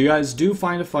 So you guys do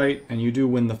find a fight, and you do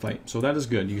win the fight. So that is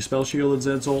good. You spell shielded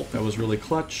Zed's ult. That was really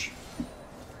clutch.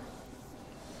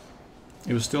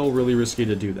 It was still really risky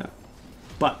to do that.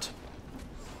 But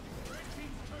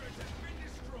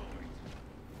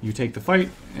you take the fight,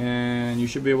 and you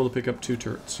should be able to pick up 2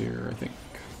 turrets here, I think.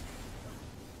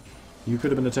 You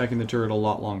could have been attacking the turret a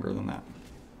lot longer than that.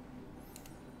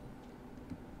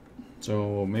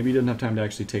 So maybe you didn't have time to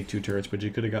actually take 2 turrets, but you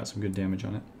could have got some good damage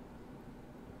on it.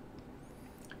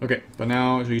 Okay, but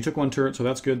now, so you took 1 turret, so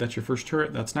that's good. That's your first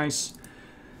turret. That's nice.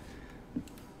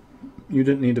 You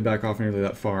didn't need to back off nearly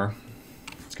that far.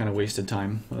 It's kind of wasted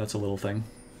time, but that's a little thing.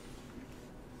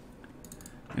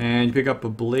 And you pick up a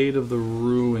Blade of the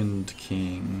Ruined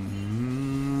King.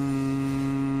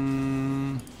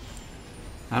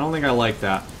 I don't think I like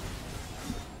that.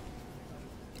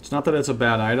 It's not that it's a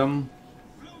bad item.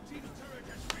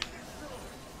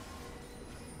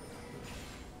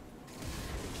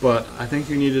 But I think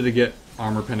you needed to get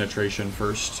armor penetration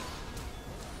first.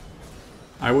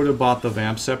 I would have bought the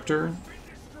Vamp Scepter.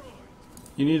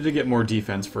 You needed to get more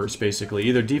defense first, basically.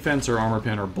 Either defense or armor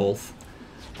pen or both.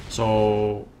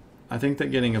 So I think that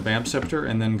getting a Vamp Scepter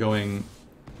and then going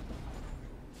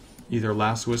either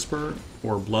Last Whisper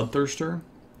or Bloodthirster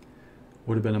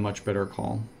would have been a much better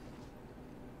call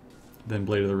than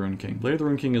Blade of the Ruined King. Blade of the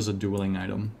Ruined King is a dueling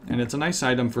item, and it's a nice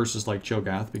item versus like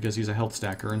Cho'Gath because he's a health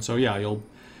stacker, and so yeah,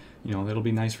 you know, it'll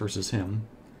be nice versus him.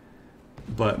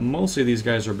 But mostly these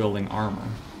guys are building armor.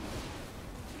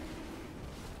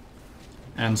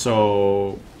 And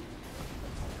so,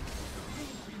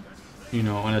 you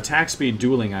know, an attack speed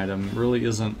dueling item really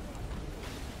isn't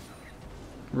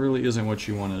what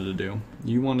you wanted to do.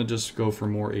 You want to just go for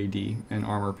more AD and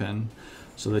armor pen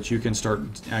so that you can start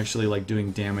actually like doing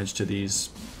damage to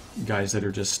these guys that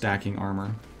are just stacking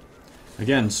armor.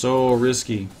 Again, so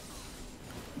risky.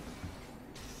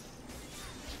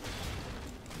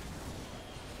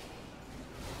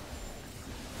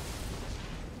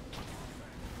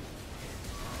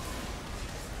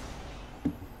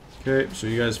 Okay, so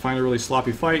you guys find a really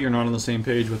sloppy fight. You're not on the same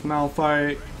page with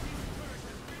Malphite.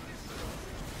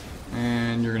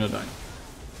 And you're gonna die.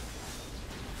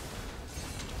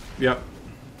 Yep.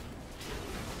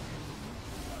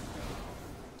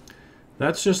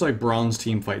 That's just like bronze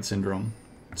team fight syndrome.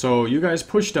 So you guys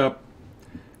pushed up,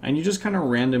 and you just kind of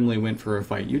randomly went for a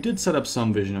fight. You did set up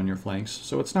some vision on your flanks,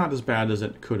 so it's not as bad as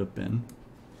it could have been.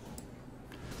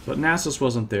 But Nasus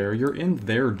wasn't there. You're in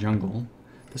their jungle.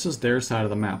 This is their side of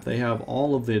the map. They have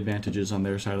all of the advantages on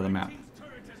their side of the map.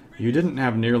 You didn't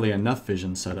have nearly enough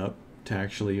vision set up to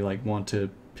actually like want to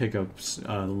pick up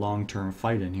a long-term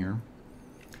fight in here.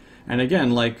 And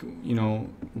again, like, you know,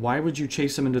 why would you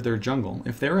chase them into their jungle?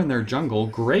 If they're in their jungle,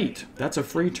 great. That's a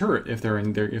free turret if they're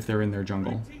in their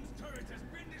jungle.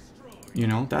 You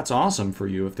know, that's awesome for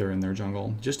you if they're in their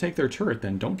jungle. Just take their turret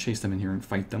then. Don't chase them in here and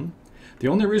fight them. The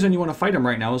only reason you want to fight them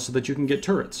right now is so that you can get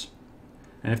turrets.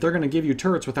 And if they're going to give you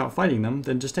turrets without fighting them,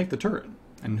 then just take the turret.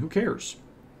 And who cares?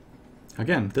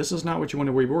 Again, this is not what you want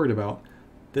to be worried about.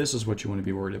 This is what you want to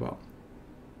be worried about.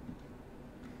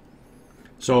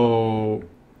 So,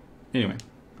 anyway,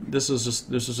 this is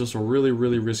just a really,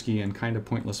 really risky and kind of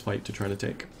pointless fight to try to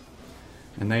take.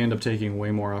 And they end up taking way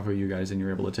more off of you guys than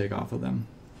you're able to take off of them.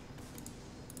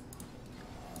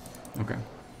 Okay,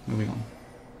 moving on.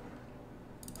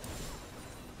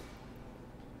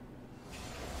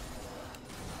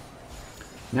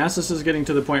 Nasus is getting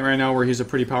to the point right now where he's a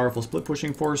pretty powerful split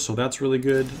pushing force, so that's really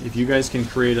good. If you guys can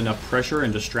create enough pressure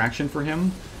and distraction for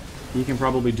him, he can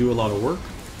probably do a lot of work.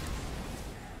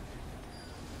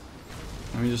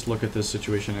 Let me just look at this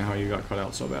situation and how you got caught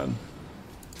out so bad.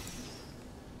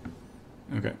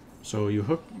 Okay, so you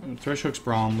hook, Thresh hooks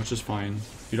Braum, which is fine.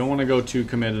 You don't want to go too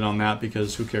committed on that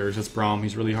because who cares? It's Braum,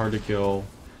 he's really hard to kill.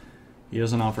 He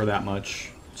doesn't offer that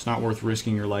much. It's not worth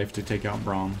risking your life to take out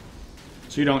Braum.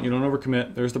 So you don't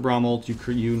overcommit. There's the Braum ult.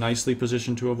 You nicely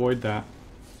positioned to avoid that.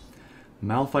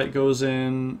 Malphite goes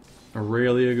in.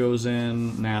 Aurelia goes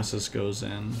in. Nasus goes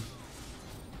in.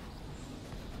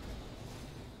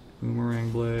 Boomerang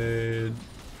Blade.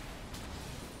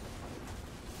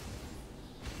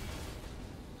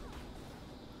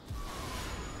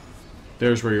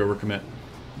 There's where you overcommit.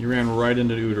 You ran right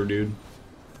into Udyr, dude.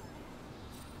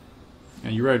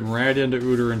 And you ran right into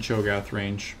Udyr and Cho'Gath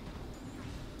range.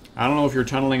 I don't know if you're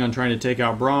tunneling on trying to take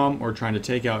out Braum or trying to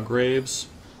take out Graves,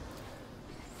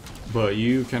 but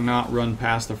you cannot run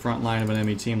past the front line of an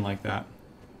enemy team like that.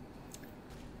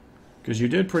 Because you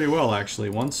did pretty well,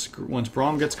 actually. Once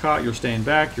Braum gets caught, you're staying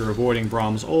back, you're avoiding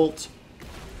Braum's ult.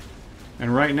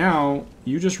 And right now,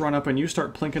 you just run up and you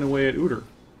start plinking away at Udyr.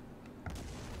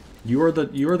 You are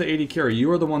the AD carry.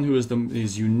 You are the one who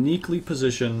is uniquely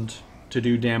positioned to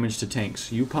do damage to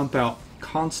tanks. You pump out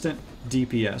constant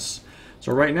DPS.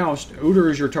 So right now,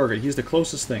 Udyr is your target. He's the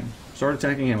closest thing. Start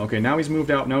attacking him. Okay, now he's moved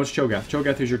out. Now it's Cho'Gath.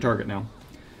 Cho'Gath is your target now.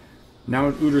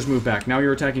 Now Udyr's moved back. Now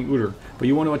you're attacking Udyr. But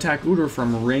you want to attack Udyr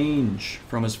from range,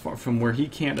 from where he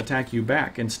can't attack you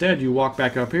back. Instead, you walk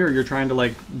back up here. You're trying to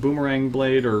like Boomerang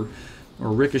Blade or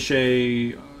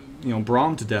ricochet,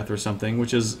 Braum to death or something,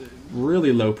 which is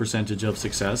really low percentage of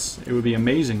success. It would be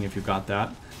amazing if you got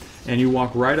that. And you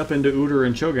walk right up into Udyr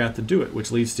and Cho'Gath to do it,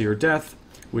 which leads to your death,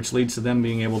 which leads to them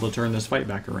being able to turn this fight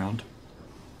back around.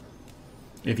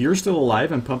 If you're still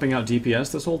alive and pumping out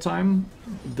DPS this whole time,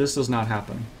 this does not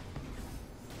happen.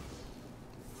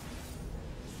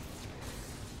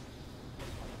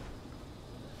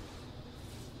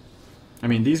 I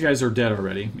mean, these guys are dead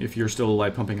already if you're still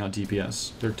alive pumping out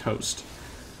DPS. They're toast.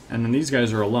 And then these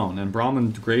guys are alone, and Braum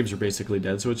and Graves are basically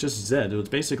dead, so it's just Zed. It's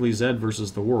basically Zed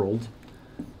versus the world,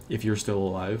 if you're still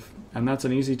alive. And that's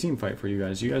an easy team fight for you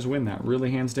guys. You guys win that,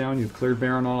 really hands down. You've cleared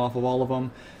Baron off of all of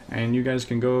them, and you guys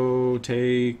can go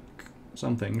take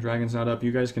something. Dragon's not up.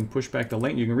 You guys can push back the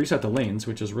lane. You can reset the lanes,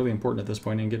 which is really important at this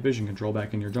point, and get vision control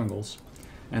back in your jungles.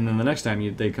 And then the next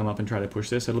time they come up and try to push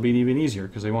this, it'll be even easier,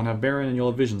 because they won't have Baron and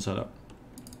you'll have vision set up.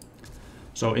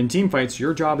 So in team fights,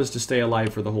 your job is to stay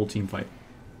alive for the whole team fight,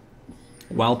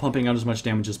 while pumping out as much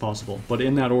damage as possible. But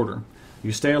in that order.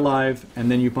 You stay alive,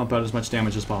 and then you pump out as much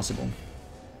damage as possible.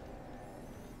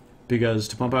 Because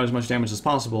to pump out as much damage as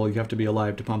possible, you have to be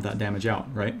alive to pump that damage out,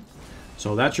 right?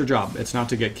 So that's your job. It's not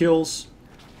to get kills.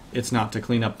 It's not to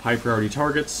clean up high priority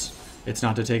targets. It's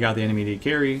not to take out the enemy AD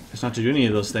carry. It's not to do any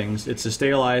of those things. It's to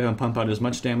stay alive and pump out as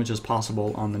much damage as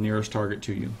possible on the nearest target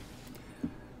to you.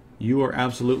 You are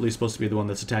absolutely supposed to be the one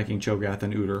that's attacking Cho'Gath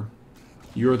and Udyr.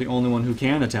 You're the only one who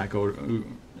can attack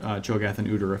Cho'Gath and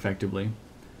Udyr effectively.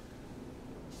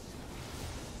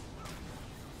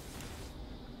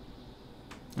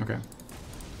 Okay.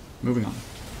 Moving on.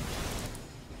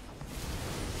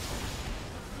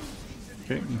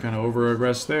 Okay, you kind of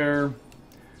over-aggressed there.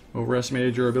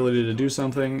 Overestimated your ability to do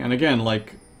something. And again,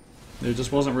 like, there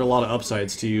just wasn't a lot of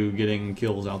upsides to you getting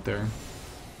kills out there.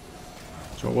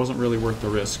 So it wasn't really worth the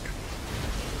risk.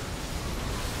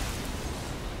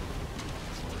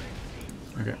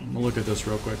 Okay, we'll look at this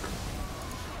real quick.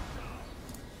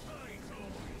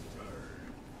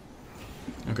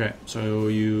 Okay, so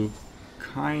you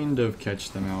kind of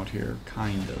catch them out here.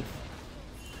 Kind of.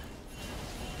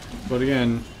 But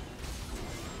again,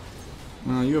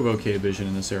 well, you have okay vision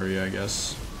in this area, I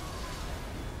guess.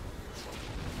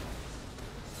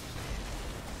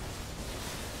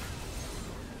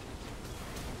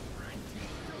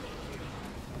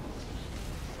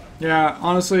 Yeah,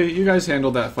 honestly, you guys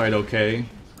handled that fight okay.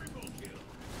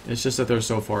 It's just that they're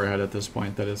so far ahead at this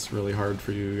point that it's really hard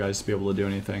for you guys to be able to do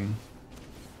anything.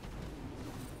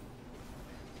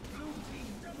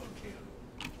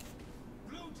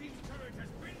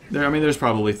 I mean, there's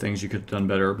probably things you could have done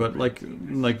better, but like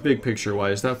big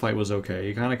picture-wise, that fight was okay.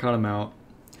 You kind of caught him out.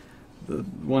 The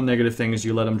one negative thing is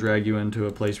you let him drag you into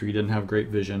a place where you didn't have great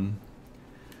vision.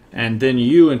 And then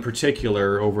you, in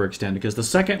particular, overextended. Because the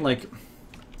second, like...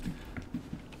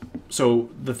 So,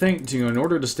 the thing, in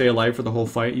order to stay alive for the whole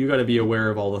fight, you got to be aware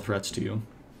of all the threats to you.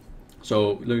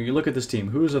 So, you look at this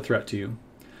team. Who is a threat to you?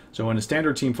 So, in a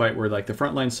standard team fight where, like, the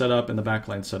front line's set up and the back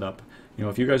line's set up, you know,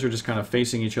 if you guys are just kind of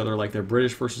facing each other like they're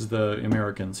British versus the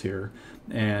Americans here,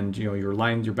 and, you know, your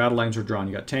battle lines are drawn.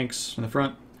 You got tanks in the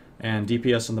front and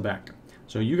DPS in the back.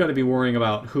 So, you got to be worrying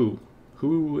about who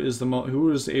is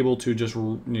able to just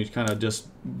kind of just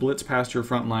blitz past your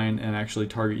front line and actually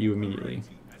target you immediately.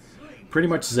 Pretty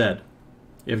much Zed.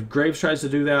 If Graves tries to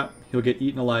do that, he'll get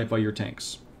eaten alive by your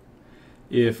tanks.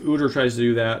 If Udyr tries to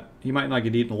do that, he might not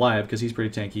get eaten alive because he's pretty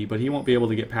tanky, but he won't be able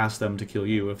to get past them to kill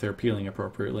you if they're peeling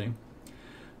appropriately.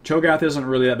 Cho'Gath isn't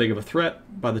really that big of a threat.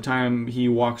 By the time he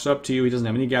walks up to you, he doesn't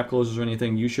have any gap closers or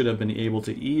anything. You should have been able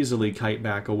to easily kite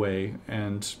back away,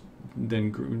 and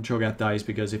then Cho'Gath dies,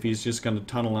 because if he's just going to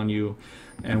tunnel on you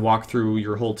and walk through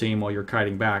your whole team while you're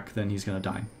kiting back, then he's going to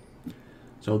die.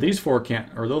 So these four can't,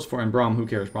 or those four, and Braum, who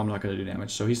cares? Braum's not going to do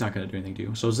damage, so he's not going to do anything to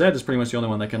you. So Zed is pretty much the only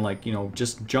one that can, like, you know,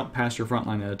 just jump past your front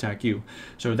line and attack you.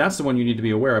 So that's the one you need to be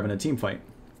aware of in a team fight.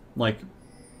 Like,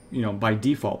 you know, by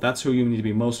default, that's who you need to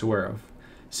be most aware of.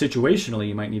 Situationally,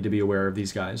 you might need to be aware of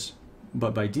these guys,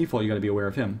 but by default, you got to be aware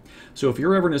of him. So if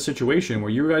you're ever in a situation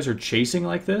where you guys are chasing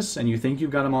like this, and you think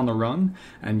you've got him on the run,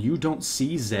 and you don't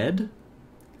see Zed,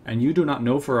 and you do not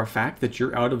know for a fact that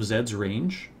you're out of Zed's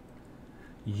range,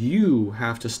 you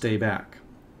have to stay back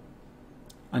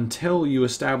until you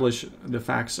establish the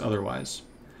facts otherwise.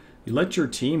 You let your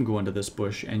team go into this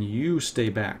bush and you stay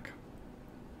back.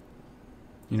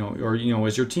 You know, or, you know,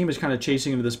 as your team is kind of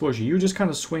chasing into this bush, you just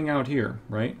kind of swing out here,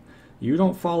 right? You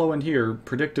don't follow in here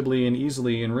predictably and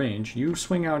easily in range. You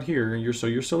swing out here, and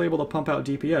you're still able to pump out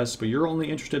DPS, but you're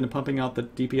only interested in pumping out the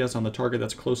DPS on the target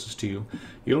that's closest to you.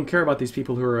 You don't care about these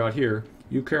people who are out here.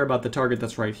 You care about the target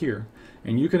that's right here.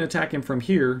 And you can attack him from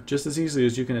here just as easily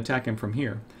as you can attack him from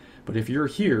here. But if you're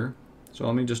here, so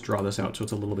let me just draw this out so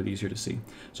it's a little bit easier to see.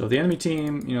 So the enemy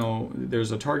team, you know,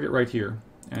 there's a target right here,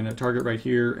 and a target right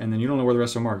here, and then you don't know where the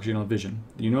rest of them are because you don't have vision.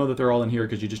 You know that they're all in here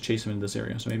because you just chase them in this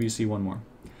area. So maybe you see one more.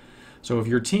 So if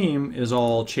your team is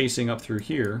all chasing up through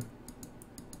here,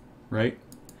 right?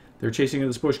 They're chasing into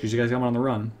this bush because you guys got them on the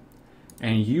run,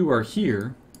 and you are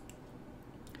here,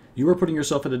 you are putting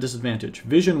yourself at a disadvantage.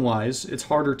 Vision-wise, it's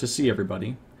harder to see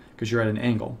everybody because you're at an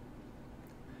angle.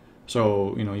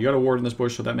 So, you know, you got a ward in this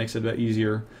bush, so that makes it a bit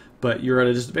easier. But you're at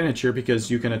a disadvantage here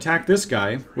because you can attack this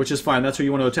guy, which is fine. That's who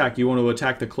you want to attack. You want to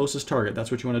attack the closest target.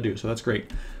 That's what you want to do, so that's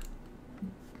great.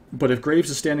 But if Graves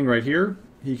is standing right here,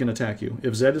 he can attack you.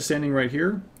 If Zed is standing right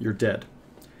here, you're dead.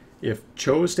 If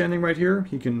Cho is standing right here,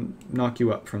 he can knock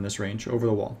you up from this range over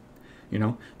the wall. You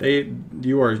know,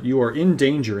 you are in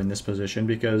danger in this position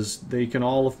because they can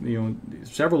all, you know,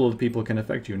 several of the people can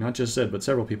affect you, not just Zed, but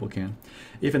several people can.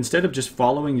 If instead of just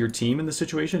following your team in the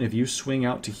situation, if you swing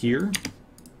out to here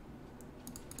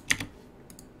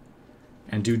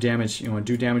and do damage, you know, and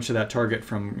do damage to that target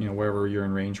from, you know, wherever you're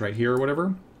in range, right here or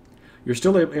whatever, you're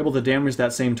still able to damage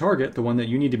that same target, the one that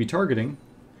you need to be targeting,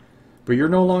 but you're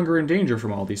no longer in danger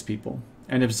from all these people.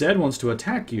 And if Zed wants to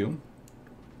attack you,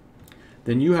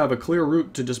 then you have a clear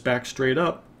route to just back straight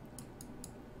up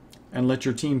and let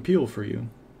your team peel for you.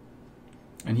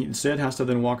 And Zed has to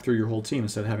then walk through your whole team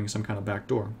instead of having some kind of back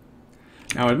door.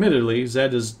 Now, admittedly,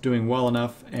 Zed is doing well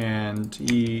enough and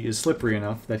he is slippery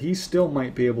enough that he still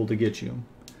might be able to get you.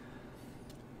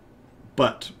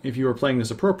 But if you are playing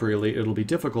this appropriately, it'll be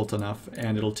difficult enough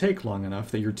and it'll take long enough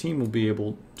that your team will be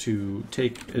able to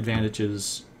take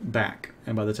advantages back.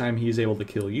 And by the time he's able to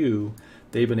kill you,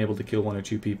 they've been able to kill one or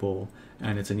two people,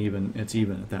 and it's even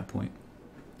at that point.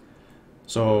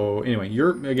 So anyway,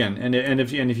 you're again, and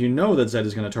if you know that Zed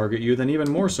is going to target you, then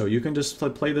even more so. You can just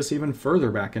play this even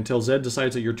further back until Zed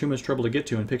decides that you're too much trouble to get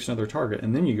to and picks another target,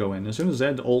 and then you go in. As soon as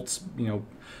Zed ults, you know,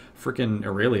 freaking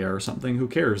Aurelia or something, who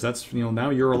cares? That's, you know,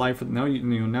 now you're alive. Now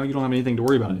you now you don't have anything to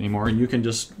worry about anymore, and you can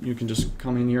just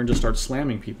come in here and just start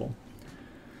slamming people.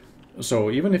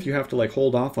 So even if you have to like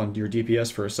hold off on your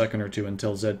DPS for a second or two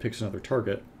until Zed picks another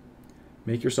target,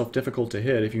 make yourself difficult to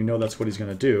hit if you know that's what he's going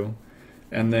to do,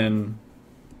 and then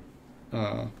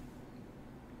oh,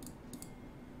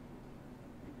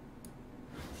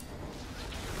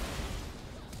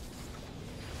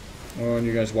 and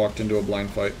you guys walked into a blind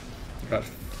fight. Got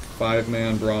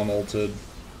 5-man Braum ulted.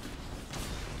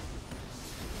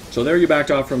 So there you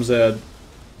backed off from Zed.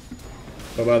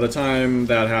 But by the time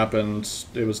that happened,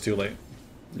 it was too late.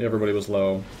 Everybody was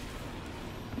low.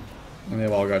 And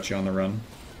they've all got you on the run.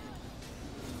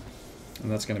 And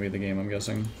that's going to be the game, I'm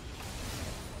guessing.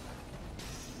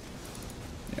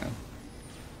 Yeah.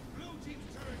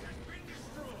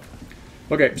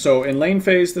 Okay, so in lane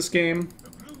phase this game,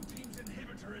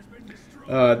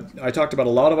 I talked about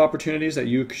a lot of opportunities that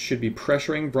you should be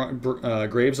pressuring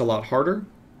Graves a lot harder.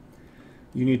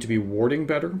 You need to be warding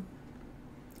better.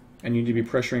 And you need to be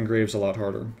pressuring Graves a lot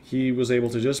harder. He was able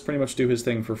to just pretty much do his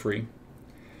thing for free.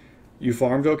 You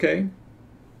farmed okay,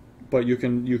 but you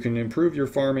can improve your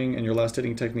farming and your last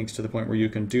hitting techniques to the point where you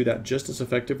can do that just as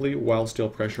effectively while still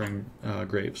pressuring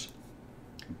Graves.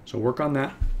 So work on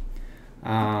that.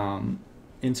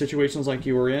 In situations like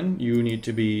you were in, you need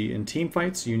to be in team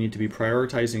fights. You need to be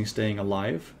prioritizing staying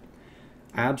alive.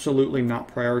 Absolutely not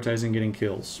prioritizing getting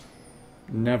kills.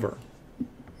 Never.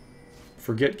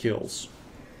 Forget kills.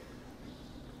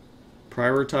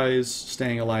 Prioritize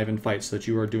staying alive in fights so that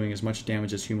you are doing as much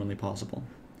damage as humanly possible.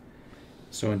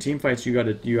 So in team fights, you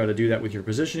gotta do that with your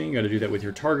positioning, you gotta do that with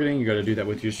your targeting, you gotta do that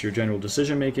with just your general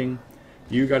decision making.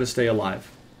 You gotta stay alive.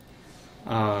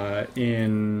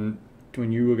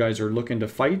 When you guys are looking to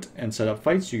fight and set up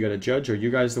fights, you gotta judge, are you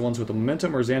guys the ones with the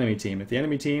momentum or is the enemy team? If the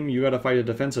enemy team, you gotta fight a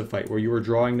defensive fight where you are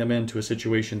drawing them into a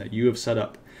situation that you have set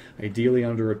up, ideally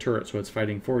under a turret, so it's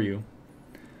fighting for you.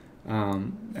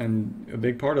 And a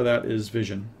big part of that is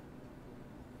vision.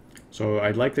 So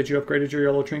I'd like that you upgraded your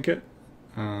yellow trinket.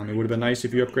 It would have been nice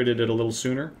if you upgraded it a little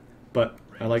sooner, but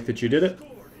I like that you did it.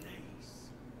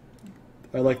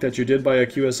 I like that you did by a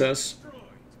QSS.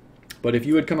 But if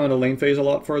you had come out of lane phase a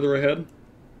lot further ahead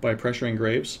by pressuring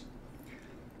Graves,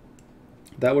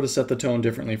 that would have set the tone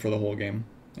differently for the whole game.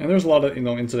 And there's a lot of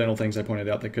incidental things I pointed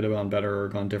out that could have gone better or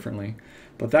gone differently.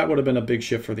 But that would have been a big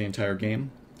shift for the entire game.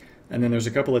 And then there's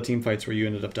a couple of team fights where you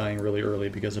ended up dying really early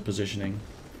because of positioning.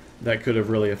 That could have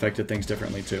really affected things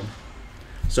differently too.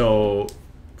 So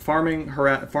farming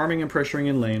and pressuring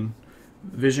in lane,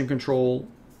 vision control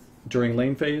during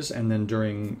lane phase, and then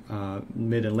during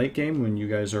mid and late game when you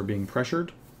guys are being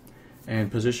pressured,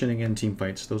 and positioning in team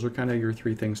fights. Those are kind of your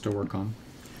 3 things to work on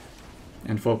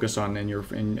and focus on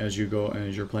as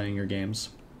you're playing your games.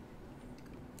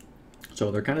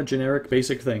 So they're kind of generic,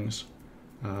 basic things,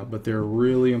 but they're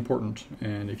really important.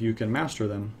 And if you can master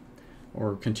them,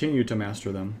 or continue to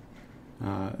master them,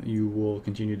 you will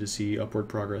continue to see upward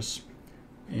progress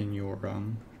in your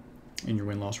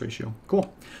win-loss ratio.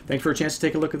 Cool. Thanks for a chance to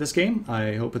take a look at this game.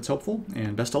 I hope it's helpful,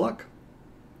 and best of luck.